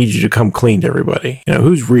 I'm going to need you to come clean to everybody,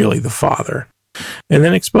 who's really the father, and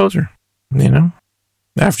then expose her,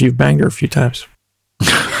 after you've banged her a few times.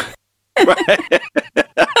 Right.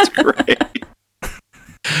 That's great.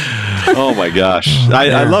 Oh my gosh,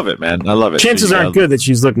 I love it, man. I love it. Chances aren't good that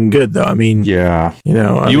she's looking good, though. I mean, yeah,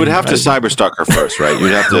 you would have to cyberstalk her first, right?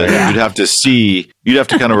 You'd have to you'd have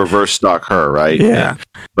to kind of reverse stalk her, right? Yeah.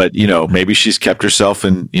 But maybe she's kept herself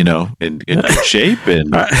in good shape,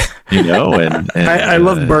 and I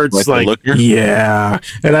love Bert's yeah,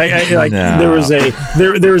 and I like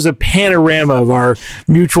there was a panorama of our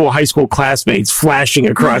mutual high school classmates flashing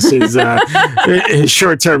across his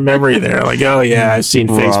short-term memory there, like, oh yeah, I've seen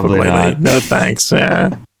Facebook lately. No thanks. Yeah.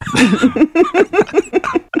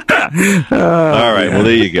 All right. Well,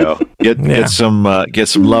 there you go. Get some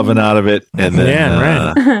loving out of it, and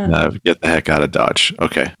then get the heck out of Dodge.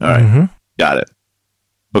 Okay. All right. Mm-hmm. Got it.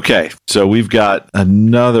 Okay. So we've got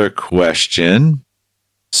another question.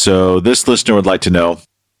 So this listener would like to know,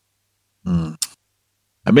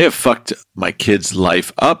 I may have fucked my kid's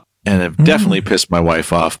life up and have definitely pissed my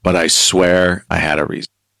wife off, but I swear I had a reason.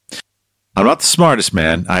 I'm not the smartest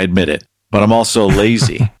man, I admit it, but I'm also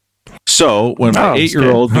lazy. So when my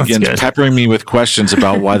 8-year-old begins peppering me with questions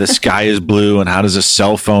about why the sky is blue and how does a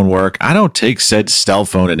cell phone work, I don't take said cell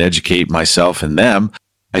phone and educate myself and them.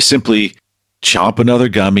 I simply chomp another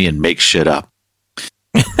gummy and make shit up,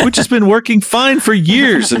 which has been working fine for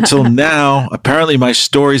years until now. Apparently my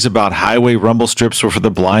stories about highway rumble strips were for the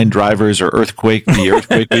blind drivers, or the earthquake we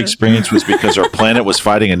experienced was because our planet was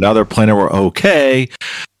fighting another planet. We're okay.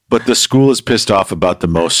 But the school is pissed off about the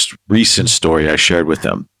most recent story I shared with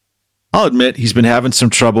them. I'll admit he's been having some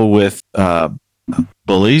trouble with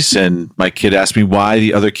bullies, and my kid asked me why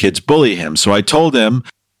the other kids bully him. So I told him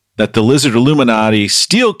that the lizard Illuminati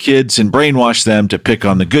steal kids and brainwash them to pick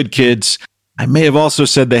on the good kids. I may have also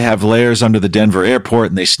said they have lairs under the Denver airport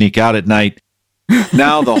and they sneak out at night.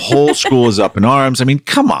 Now the whole school is up in arms. I mean,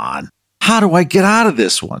 come on. How do I get out of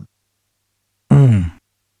this one?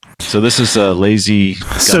 So this is a lazy,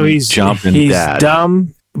 jumping dad. He's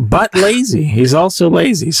dumb but lazy. He's also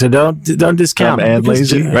lazy, so don't discount dumb and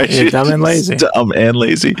lazy. Right? Yeah, dumb and lazy. Dumb and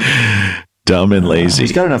lazy. Dumb and lazy.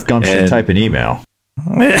 He's got enough gumption to type an email.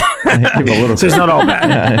 So it's not all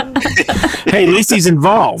bad. Hey, at least he's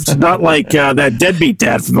involved, not like that deadbeat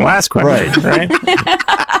dad from the last question. Right?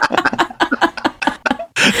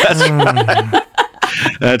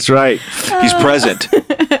 That's right. He's present.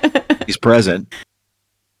 He's present.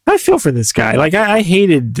 I feel for this guy. Like, I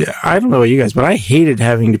don't know about you guys, but I hated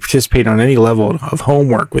having to participate on any level of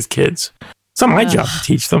homework with kids. It's not my job to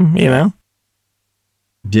teach them, Yeah,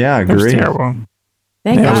 I agree. That was terrible.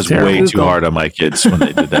 That was way too hard on my kids when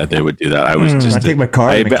they did that. They would do that. I was just. I take my car.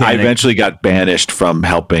 I eventually got banished from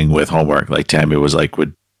helping with homework. Like Tammy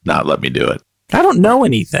would not let me do it. I don't know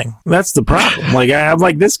anything. That's the problem. Like, I'm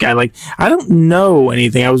like this guy. Like, I don't know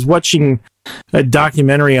anything. I was watching a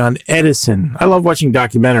documentary on Edison. I love watching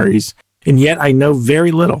documentaries, and yet I know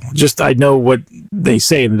very little. Just I know what they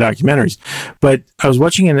say in the documentaries. But I was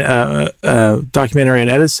watching a documentary on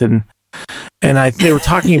Edison, and they were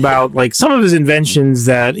talking about like some of his inventions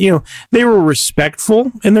that, they were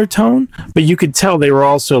respectful in their tone, but you could tell they were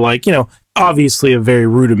also like, obviously a very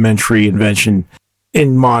rudimentary invention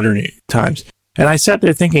in modern times. And I sat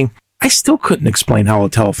there thinking, I still couldn't explain how a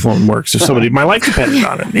telephone works if my life depended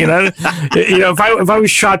on it. If I was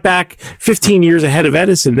shot back 15 years ahead of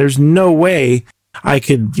Edison, there's no way I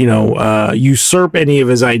could, usurp any of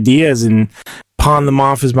his ideas and pawn them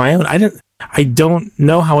off as my own. I don't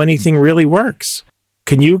know how anything really works.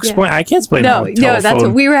 Can you explain? Yeah. I can't explain. No, that's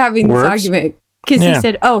what we were having this argument, because he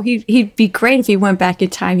said, he'd be great if he went back in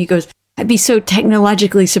time. He goes, I'd be so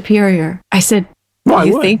technologically superior. I said, well,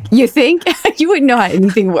 you think you wouldn't know how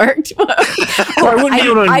anything worked?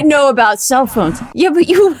 I know about cell phones. Yeah, but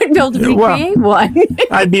you wouldn't be able to recreate one.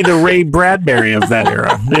 I'd be the Ray Bradbury of that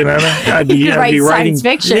era. I'd be writing science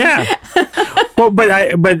fiction. Yeah. Well,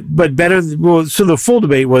 but better. Well, so the full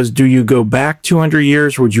debate was: do you go back 200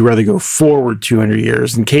 years, or would you rather go forward 200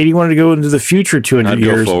 years? And Katie wanted to go into the future 200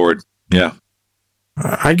 years. I'd go forward. Yeah.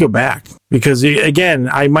 I'd go back because again,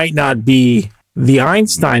 I might not be the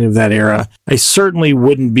Einstein of that era. I certainly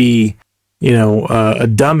wouldn't be a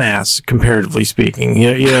dumbass, comparatively speaking.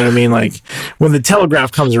 You know what I mean? Like when the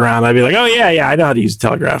telegraph comes around, I'd be like, oh yeah, I know how to use a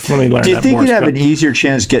telegraph. Let me learn. Do you that think more you'd have stuff. an easier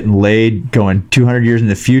chance getting laid going 200 years in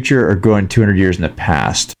the future or going 200 years in the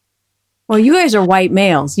past? Well, you guys are white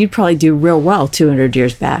males. You'd probably do real well 200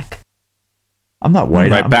 years back. I'm not white.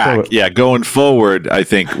 Right back. Yeah, going forward, I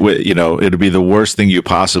think it'd be the worst thing you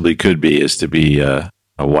possibly could be is to be a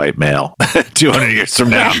white male 200 years from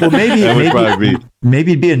now. Well,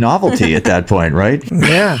 maybe it'd be a novelty at that point, right?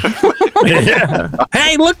 Yeah. Yeah.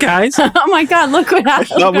 Hey, look, guys. Oh my God! Look what I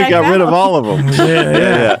thought we got rid of all of them.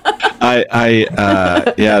 Yeah.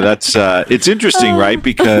 That's it's interesting, right?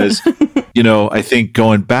 Because I think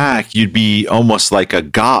going back, you'd be almost like a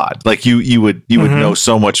god. Like you would know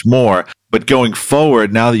so much more. But going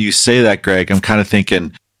forward, now that you say that, Greg, I'm kind of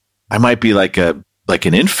thinking I might be like an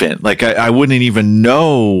infant. Like I wouldn't even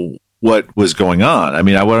know what was going on. I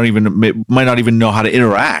mean, might not even know how to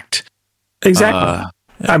interact. Exactly.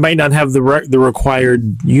 I might not have the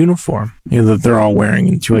required uniform that they're all wearing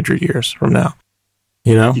in 200 years from now.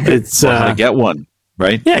 It's how to get one,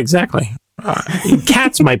 right? Yeah, exactly.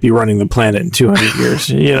 Cats might be running the planet in 200 years.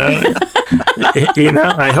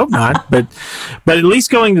 I hope not. But at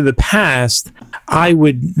least going to the past,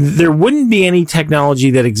 there wouldn't be any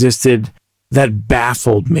technology that existed that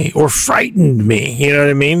baffled me or frightened me. You know what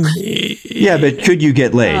I mean? Yeah, but could you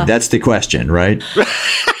get laid? That's the question, right?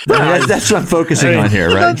 That's what I'm focusing on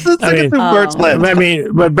here, right? But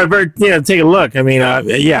Bert, take a look. I mean, I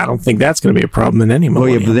don't think that's going to be a problem in any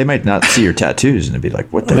moment. Well, yeah, but they might not see your tattoos and they'd be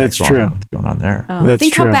like, "What the heck's what's going on there?"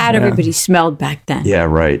 Think how bad everybody smelled back then. Yeah,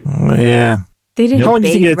 right. Yeah, they didn't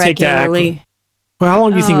bathe regularly. Well, how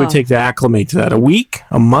long do you think it would take to acclimate to that? A week?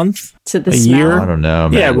 A month? To the a smell? year? I don't know,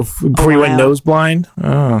 man. Yeah, before you went nose blind?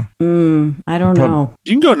 Oh. I don't know.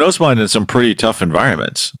 You can go nose blind in some pretty tough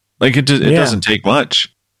environments. Like it doesn't take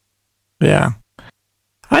much. Yeah.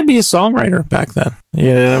 I'd be a songwriter back then.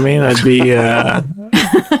 You know what I mean? I'd be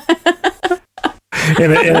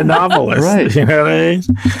in a novelist. Right. You know what I mean?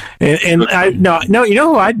 And no, you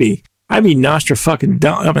know who I'd be? I'd be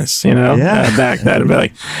Nostradamus, back then. I'd be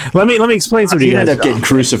like, let me explain something to you guys. You'd end up getting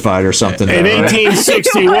crucified or something. In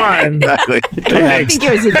 1861. Exactly. I think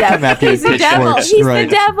it was a devil. He's the devil. He's the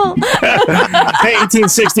devil.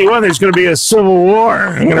 1861, there's going to be a civil war.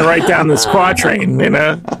 I'm going to write down this quatrain,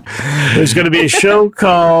 There's going to be a show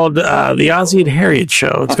called The Ozzie and Harriet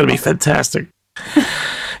Show. It's going to be fantastic.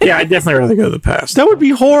 Yeah, I'd definitely rather go to the past. That would be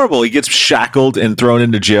horrible. He gets shackled and thrown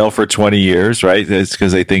into jail for 20 years, right? It's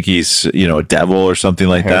because they think he's, a devil or something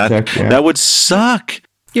like that. Yeah. That would suck.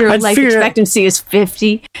 Your life expectancy is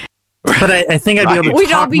 50. But I think I'd be able to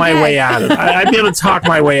talk my way out of it. I'd be able to talk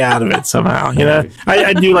my way out of it somehow.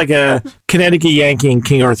 I'd do like a Connecticut Yankee in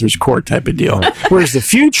King Arthur's Court type of deal. Whereas the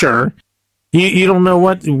future, you don't know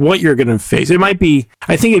what you're going to face. It might be,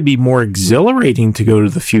 I think it'd be more exhilarating to go to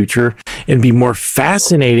the future and be more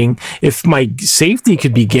fascinating. If my safety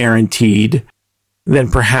could be guaranteed,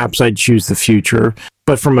 then perhaps I'd choose the future.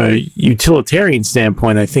 But from a utilitarian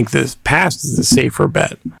standpoint, I think the past is the safer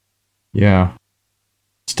bet. Yeah.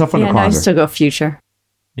 It's tough on the I still go future.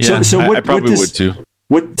 Yeah, I probably would too.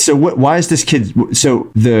 Why is this kid, from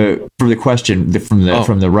the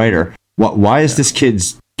writer, why is this kid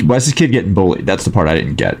getting bullied? That's the part I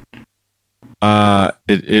didn't get.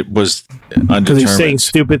 It was undetermined. Because he's saying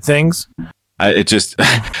stupid things?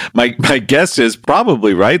 My guess is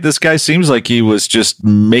probably right. This guy seems like he was just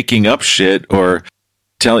making up shit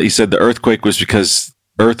he said the earthquake was because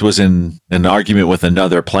Earth was in an argument with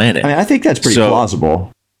another planet. I mean, I think that's pretty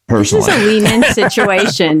plausible, personally. This is a lean-in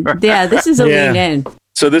situation. Yeah, this is a lean-in.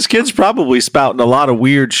 So this kid's probably spouting a lot of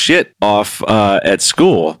weird shit off at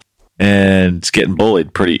school. And it's getting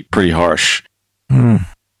bullied pretty harsh.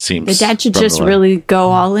 Seems the dad should just really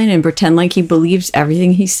go all in and pretend like he believes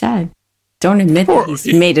everything he said. Don't admit that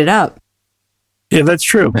he's made it up. Yeah, that's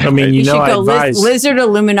true. I mean, you should go Lizard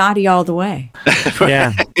Illuminati all the way.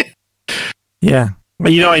 Yeah. Yeah.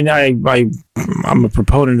 But, I'm a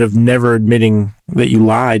proponent of never admitting that you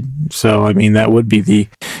lied. So, I mean, that would be the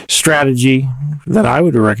strategy that I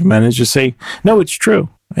would recommend is just say, no, it's true.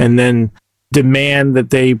 And then demand that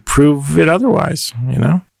they prove it otherwise,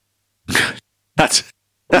 That's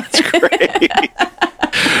great.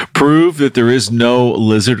 Prove that there is no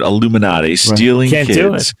lizard Illuminati stealing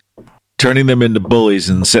kids, turning them into bullies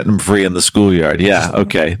and setting them free in the schoolyard. Yeah,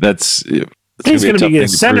 okay. He's going to be a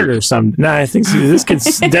senator or something. No, I think this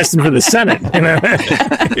kid's destined for the Senate.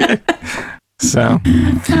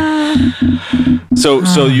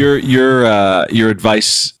 So your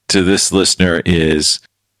advice to this listener is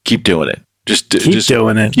keep doing it. Just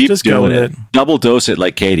doing it. Just go with it. Double dose it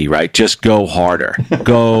like Katie, right? Just go harder.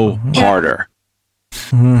 Go harder.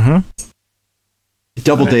 Mm-hmm.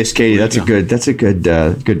 Double dose Katie. That's a good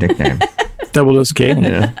nickname. Double dose Katie.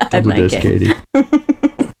 Yeah. Double dose Katie.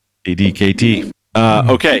 ADKT.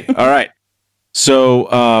 Okay. All right.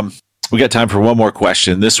 So we got time for one more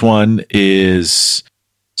question. This one is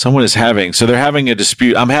they're having a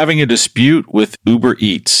dispute. I'm having a dispute with Uber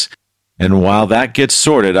Eats. And while that gets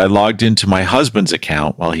sorted, I logged into my husband's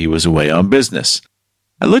account while he was away on business.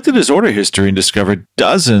 I looked at his order history and discovered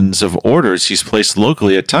dozens of orders he's placed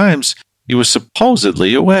locally at times he was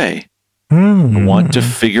supposedly away. I want to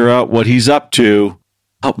figure out what he's up to.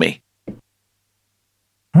 Help me.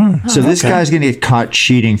 So this guy's going to get caught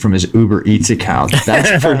cheating from his Uber Eats account.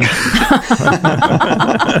 That's pretty.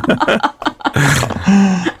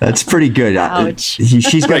 That's pretty good. Ouch.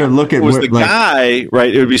 She's got to look at the guy,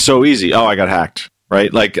 right? It would be so easy. Oh, I got hacked,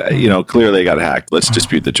 right? Like, clearly I got hacked. Let's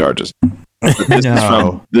dispute the charges.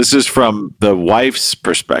 This is from the wife's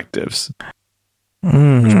perspectives.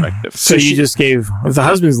 So you just gave, if the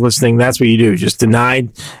husband's listening, that's what you do. Just deny.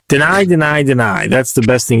 That's the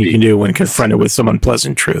best thing you can do when confronted with some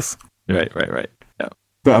unpleasant truth. Right. Yeah.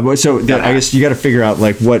 I guess you got to figure out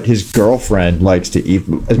like what his girlfriend likes to eat,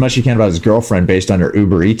 as much as you can about his girlfriend based on her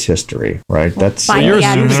Uber Eats history, right? That's you're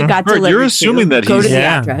assuming that go to the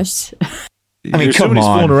address. I mean, come on, he's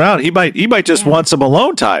fooling around. He might just want some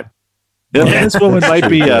alone time. This woman might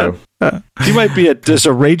be just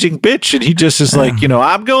a raging bitch, and he just is like,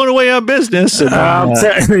 I'm going away on business,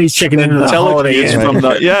 and he's checking into the holidays from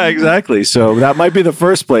exactly. So that might be the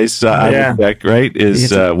first place I would check, right?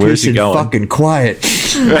 Is where's he going? Fucking quiet.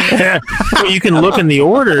 Well, you can look in the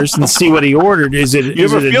orders and see what he ordered. Is it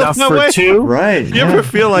enough for two? Right. You ever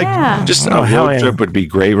feel like just a road trip would be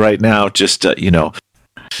great right now? Just it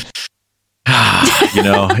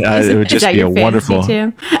would just be a wonderful.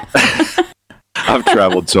 I've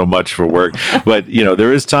traveled so much for work, but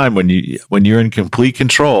there is time when you're in complete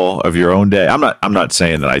control of your own day. I'm not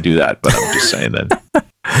saying that I do that, but I'm just saying that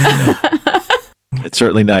it's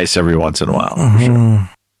certainly nice every once in a while. For sure.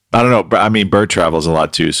 I don't know. I mean, Bert travels a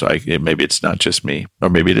lot too, so maybe it's not just me, or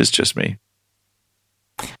maybe it is just me.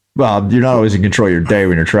 Well, you're not always in control of your day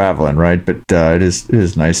when you're traveling, right? But it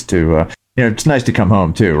is nice to it's nice to come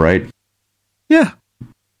home too, right? Yeah,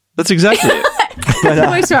 that's exactly it. But,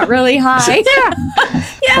 voice got really high.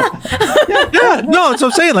 Yeah. No, that's what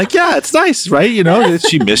I'm saying. Like, yeah, it's nice, right?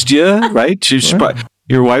 She missed you, right?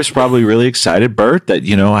 Your wife's probably really excited, Bert, that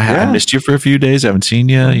I missed you for a few days. I haven't seen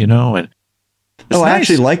you, and I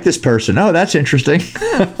actually like this person. Oh, that's interesting.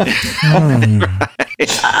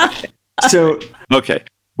 So okay,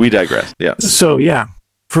 we digress. Yeah. So yeah.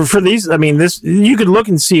 For these, I mean, you could look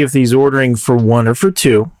and see if he's ordering for one or for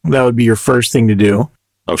two. That would be your first thing to do.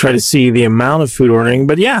 Okay. Try to see the amount of food ordering.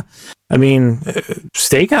 But yeah, I mean,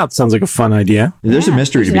 stakeout sounds like a fun idea. There's a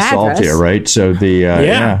mystery to be solved here, right? So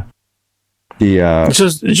it's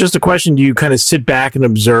just a question. Do you kind of sit back and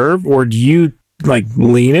observe, or do you like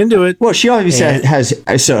lean into it? Well, she obviously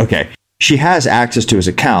she has access to his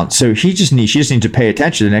account, so she just needs to pay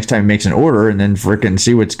attention the next time he makes an order, and then frickin'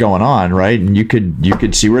 see what's going on, right? And you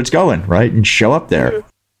could see where it's going, right, and show up there.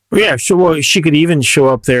 Yeah, she could even show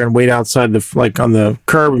up there and wait outside on the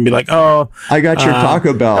curb and be like, "Oh, I got your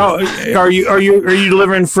Taco Bell. Oh, are you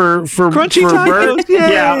delivering for Crunchy Bert?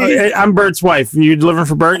 Yeah, I'm Bert's wife. Are you delivering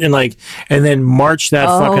for Bert?" And then march that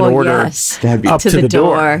fucking order up to the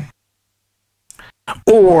door.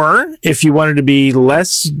 Or if you wanted to be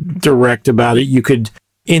less direct about it, you could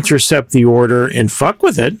intercept the order and fuck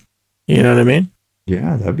with it. You know what I mean?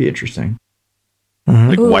 Yeah, that'd be interesting.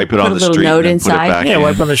 Like wipe it on the street and put it back in.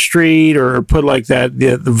 Wipe on the street, or put like that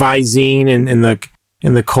the Visine in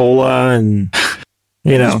the cola, and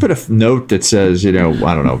just put a note that says I don't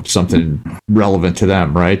know, something relevant to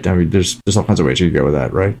them, right? I mean, there's all kinds of ways you could go with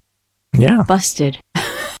that, right? Yeah, busted.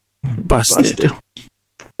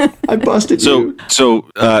 I busted you. So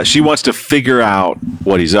she wants to figure out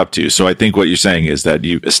what he's up to. So I think what you're saying is that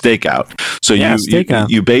a stakeout. So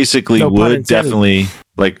you basically would definitely,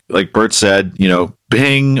 like Bert said,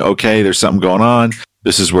 bing, okay, there's something going on.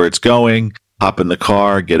 This is where it's going. Hop in the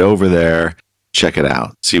car, get over there, check it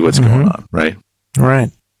out, see what's going on, right? Right.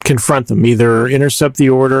 Confront them. Either intercept the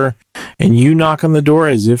order and you knock on the door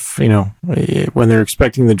as if, when they're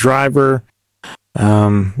expecting the driver.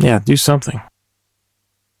 Do something.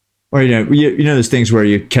 Or those things where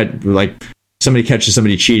you catch, like, somebody catches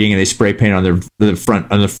somebody cheating and they spray paint on their front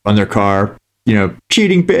on their car,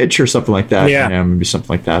 cheating bitch or something like that. Yeah, maybe something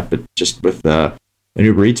like that, but just with an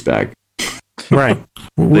Uber Eats bag. Right.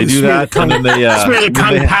 They do that, and then they spray the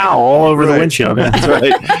Kung Pao all over the windshield. That's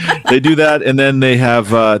right. They do that, and then they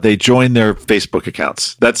have they join their Facebook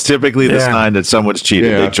accounts. That's typically the sign that someone's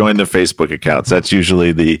cheated. They join their Facebook accounts. That's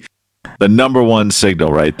usually the number one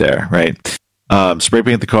signal right there. Right. Spray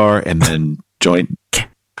paint the car and then join.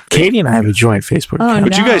 Katie and I have a joint Facebook account.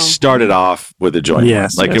 But you guys started off with a joint.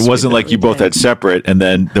 Yes. Like it wasn't like you both had separate and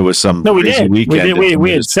then there was some crazy weekend.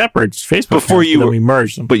 We had separate Facebook before accounts, we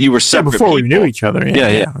merged them. But you were separate before we knew each other.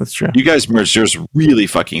 Yeah, that's true. You guys merged yours really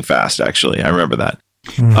fucking fast, actually. I remember that.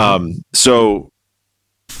 Mm-hmm.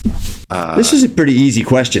 This is a pretty easy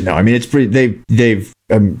question, though. I mean, it's pretty. They've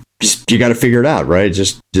you got to figure it out, right?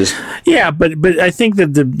 Just. Yeah, but I think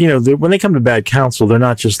that when they come to bad counsel, they're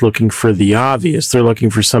not just looking for the obvious. They're looking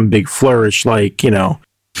for some big flourish, like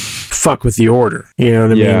fuck with the order. You know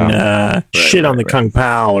what I mean? Shit on the Kung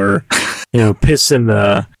Pao, or piss in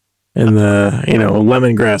the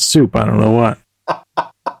lemongrass soup. I don't know what.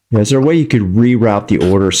 Yeah, is there a way you could reroute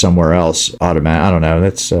the order somewhere else? Automatic? I don't know.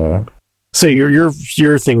 That's. So your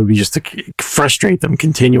thing would be just to frustrate them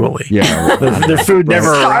continually. Yeah, their food never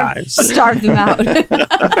arrives. Starve them out.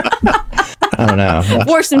 I don't know.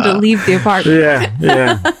 Force them to leave the apartment.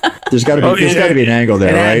 Yeah. There's got to be an angle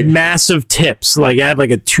there, right? Add massive tips, like add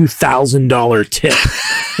like a $2,000 tip.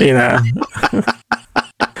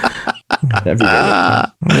 That'd be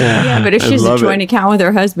yeah, but if she's a joint account with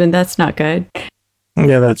her husband, that's not good.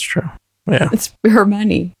 Yeah, that's true. Yeah, it's her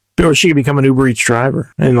money. Or she could become an Uber Eats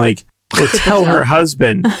driver and or tell her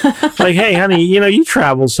husband, like, hey, honey, you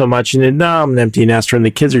travel so much, and now I'm an empty nester, and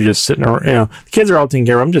the kids are just sitting around. The kids are all taken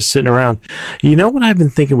care of. I'm just sitting around. You know what I've been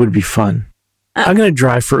thinking would be fun? I'm going to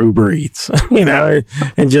drive for Uber Eats,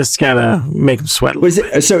 and just kind of make them sweat.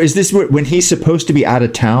 So is this when he's supposed to be out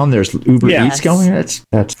of town? There's Uber Eats going. That's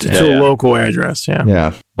a local address.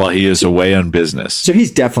 Yeah. Well, he is away on business, so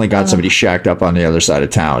he's definitely got somebody shacked up on the other side of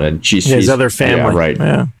town, and she's his other family, right?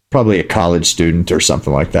 Yeah. Probably a college student or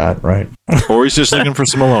something like that, right? Or he's just looking for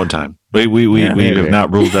some alone time. We have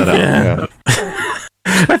not ruled that out. Yeah.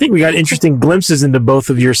 I think we got interesting glimpses into both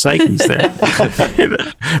of your psyches there.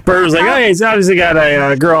 Bert was like, "Oh, he's obviously got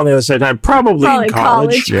a girl on the other side of time, probably in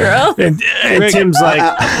college girl." And Greg, Tim's like,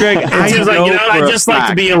 I just like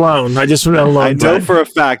to be alone. I just want alone. I know for a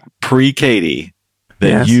fact, pre-Katie,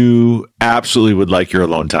 that you absolutely would like your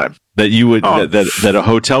alone time. That you would that a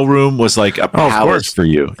hotel room was like a palace for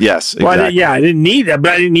you. Yes, exactly. Well, I didn't need that,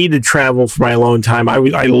 but I didn't need to travel for my alone time. I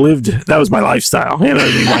lived. That was my lifestyle. My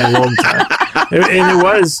alone time, and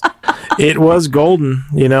it was golden.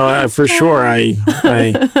 For sure. And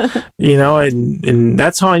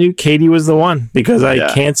that's how I knew Katie was the one, because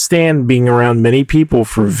I can't stand being around many people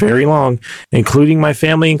for very long, including my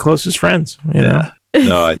family and closest friends. Yeah.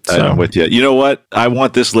 No, I'm with you. You know what? I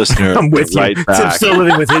want this listener I'm with to write you. back. Tim's still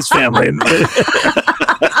living with his family.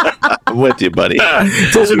 I'm with you, buddy.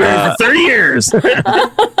 Tim's been married for 30 years. Okay,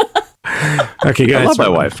 guys. I love my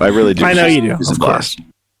wife. I really do. I know you do. She's a blast.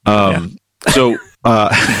 So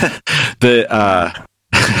I'm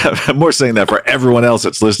more saying that for everyone else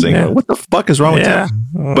that's listening. Yeah. What the fuck is wrong with him?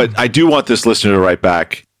 But I do want this listener to write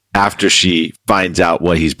back after she finds out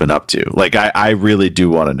what he's been up to. Like, I really do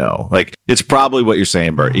want to know. Like, it's probably what you're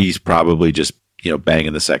saying, Bert. He's probably just,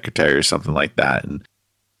 banging the secretary or something like that. And,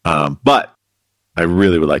 but I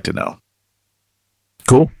really would like to know.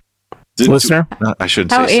 Cool. Listener? I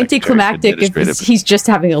shouldn't How say anticlimactic if he's just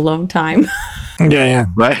having a long time. Yeah.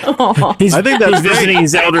 Right? I think that's visiting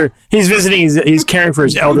his elder. He's caring for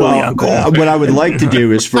his elderly uncle. What I would like to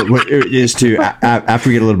do is to after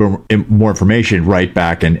we get a little bit more information, write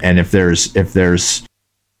back and if there's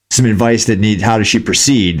some advice that needs, how does she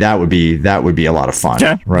proceed? That would be a lot of fun.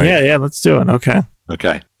 Okay. Right? Yeah. Let's do it. Okay.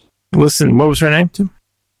 Listen, what was her name, Tim?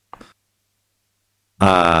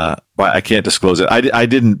 Well, I can't disclose it. I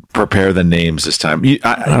didn't prepare the names this time.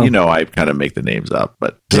 I kind of make the names up,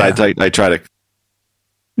 but I try to.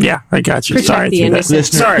 Yeah, I got you. Sorry,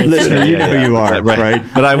 listener, you know who you are, right?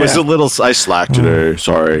 But I was a little. I slacked to her.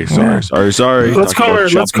 Sorry. Let's call her.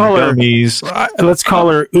 Let's call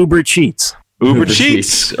her Uber Cheats. Uber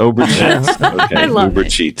Cheats. Okay, Uber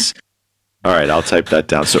Cheats. All right, I'll type that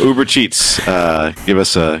down. So Uber Cheats, give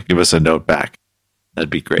us a note back. That'd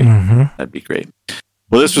be great. Mm-hmm. That'd be great.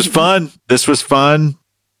 Well, this was fun. It was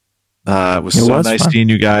so nice seeing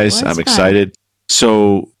you guys. I'm excited.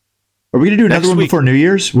 So, are we going to do another one before New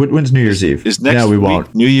Year's? When's New Year's Eve? Is next we week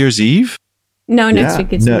won't. New Year's Eve? No, next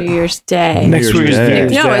week it's New Year's Day. Next week is New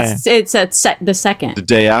Year's Day. No, it's at the second. The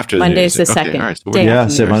day after. Monday's the second. All right,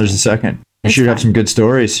 so Monday's the second. You should have some good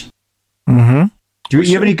stories. Mm-hmm. Do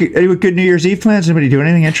you have any good New Year's Eve plans? Anybody do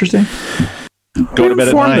anything interesting? Go to bed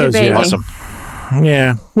at 9. Awesome.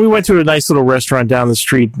 Yeah, we went to a nice little restaurant down the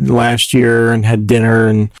street last year and had dinner,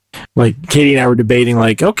 and like Katie and I were debating,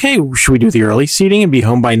 like, okay, should we do the early seating and be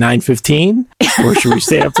home by 9:15, or should we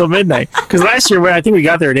stay up till midnight? Because last year, I think we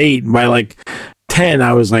got there at 8, and by like 10,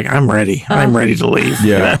 I was like, I'm ready. I'm ready to leave.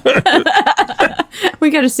 Yeah. We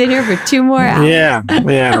got to sit here for 2 more hours. Yeah,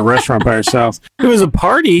 at a restaurant by ourselves. It was a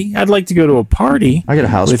party. I'd like to go to a party. I got a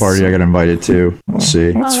house party I got invited to. Let's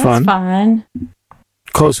see. That's fun.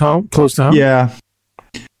 Close to home? Yeah.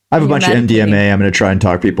 I have a bunch of MDMA I'm going to try and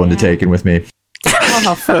talk people into taking with me. Oh,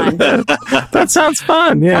 how fun. That sounds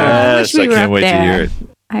fun. Yeah. Yes, I can't wait to hear it.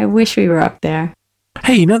 I wish we were up there.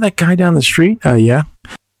 Hey, you know that guy down the street? Yeah.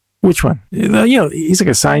 Which one? He's like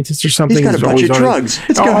a scientist or something. He's got a bunch of drugs.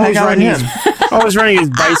 Let's go hang out with him. Always running his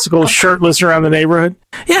bicycle shirtless around the neighborhood.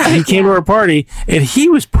 Yeah, he came to our party, and he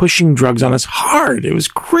was pushing drugs on us hard. It was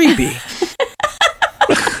creepy.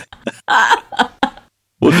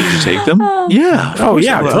 Well, did you take them? Yeah. Oh,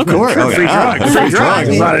 yeah. Of course. Free drugs. Free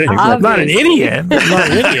drugs. I'm not an idiot.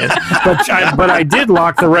 But I did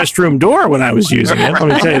lock the restroom door when I was using it. Let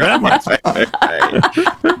me tell you that much.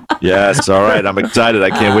 Yes. All right. I'm excited.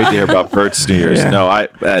 I can't wait to hear about Bert's New Year's. Yeah. No,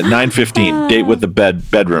 9:15. Date with the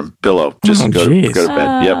bedroom pillow. Just go to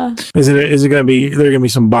bed. Yep. Is it going to be? There going to be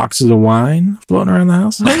some boxes of wine floating around the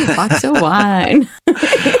house? Box of wine. You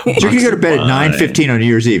can go to bed at 9:15 on New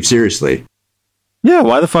Year's Eve. Seriously. Yeah,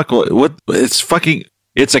 why the fuck? What?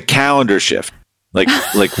 It's a calendar shift. Like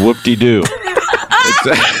whoop-de-doo.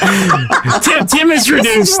 Tim is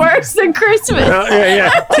reduced. It's worse than Christmas.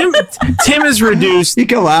 Tim is reduced. You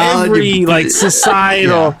go out. Every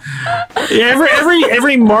societal,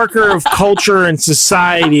 every marker of culture and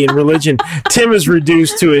society and religion. Tim is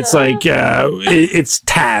reduced to its its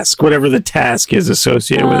task, whatever the task is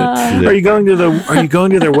associated with it. Are you going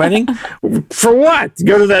to their wedding? For what?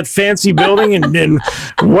 Go to that fancy building and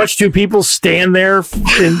watch 2 people stand there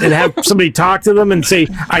and have somebody talk to them and say,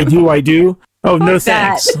 "I do." Oh, no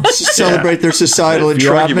thanks. Celebrate their societal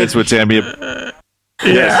entrapment. Arguments with Tammy.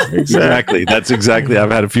 Yeah, exactly. That's exactly.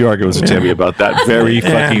 I've had a few arguments with Tammy about that very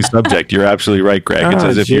fucking subject. You're absolutely right, Greg. It's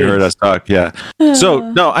as if you heard us talk. Yeah.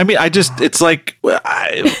 So, no, I mean, it's like. But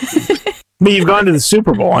you've gone to the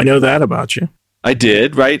Super Bowl. I know that about you. I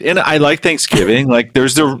did, right? And I like Thanksgiving. Like,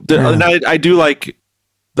 there's and I do like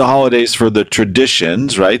the holidays for the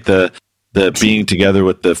traditions, right? The being together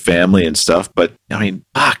with the family and stuff, but I mean,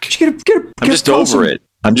 fuck. I'm just over it.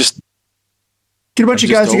 Get a bunch of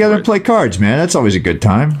guys together and play cards, man. That's always a good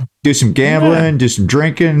time. Do some gambling, do some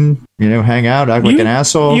drinking, hang out, act like an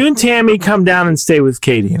asshole. You and Tammy come down and stay with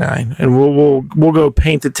Katie and I, and we'll go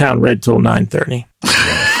paint the town red till 9:30.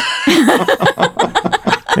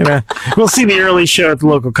 We'll see the early show at the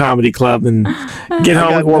local comedy club and get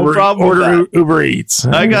home and order Uber Eats.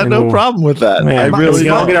 I got no problem with that. I really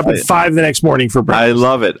don't. I'll get up at 5 the next morning for breakfast. I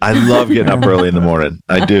love it. I love getting up early in the morning.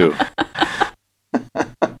 I do.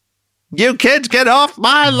 You kids, get off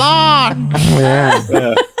my lawn!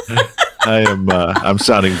 Yeah. I'm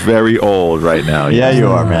sounding very old right now. Yeah, you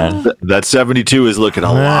are, man. That 72 is looking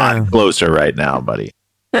a lot closer right now, buddy.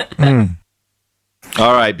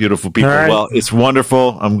 All right, beautiful people. Right. Well, it's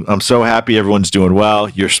wonderful. I'm so happy everyone's doing well.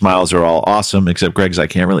 Your smiles are all awesome, except Greg's. I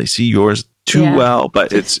can't really see yours too well,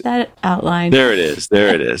 but it's that outline. There it is.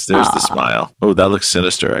 There's the smile. Oh, that looks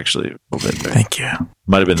sinister, actually. A little bit there. Thank you.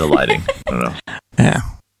 Might have been the lighting. I don't know. Yeah.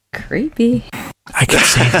 Creepy. I can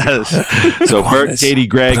see. So, Bert, Katie,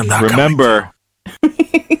 Greg, remember,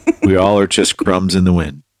 we all are just crumbs in the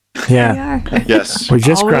wind. Yeah. We are. Yes. We're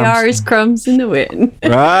just all crumbs. we are is crumbs in the wind.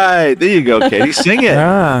 Right. There you go, Katie. Sing it.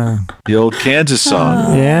 The old Kansas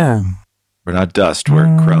song. Yeah. We're not dust.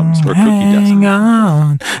 We're crumbs. We're cookie dust. Hang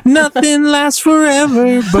on. Nothing lasts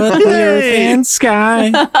forever but the earth and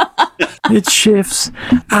sky. It shifts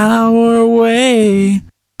our way.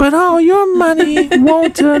 But all your money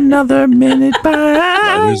won't another minute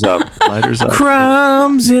buy. Lighters up.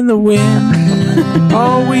 Crumbs in the wind.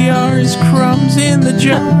 All we are is crumbs in the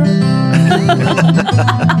jar.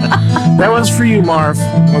 That one's for you, Marv.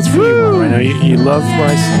 That's for you, Marv. I know you love what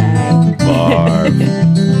I say. Marv.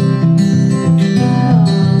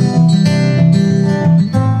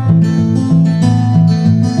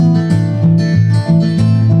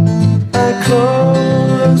 I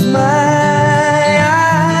close my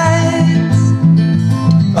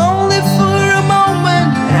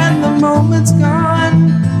moment's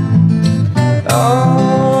gone.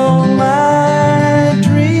 All my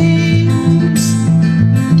dreams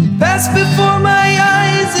pass before my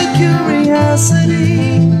eyes, a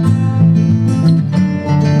curiosity.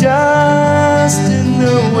 Dust in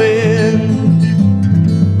the wind.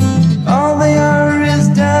 All they are is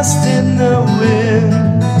dust in the wind.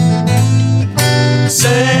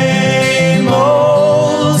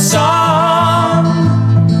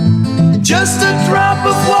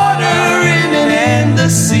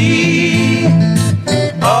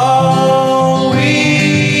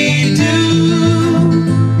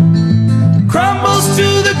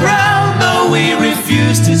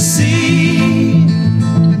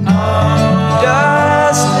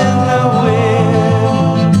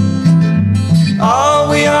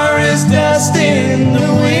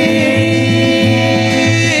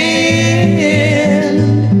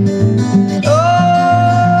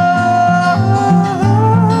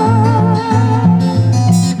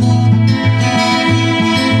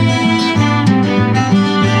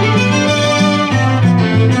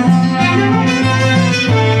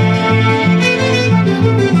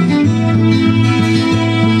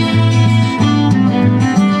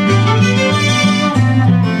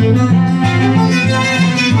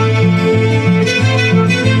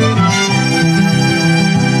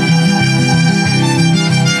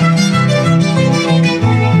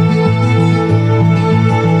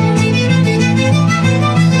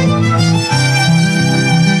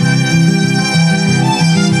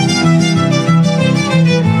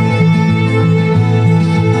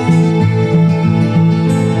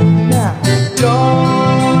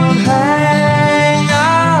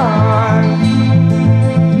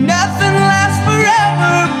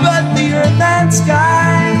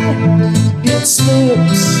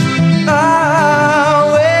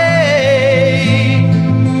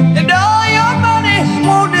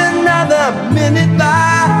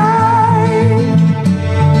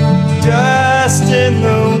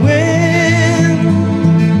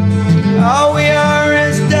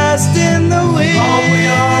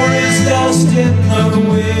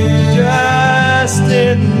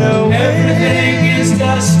 the wind. Everything is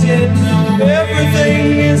dust in the wind.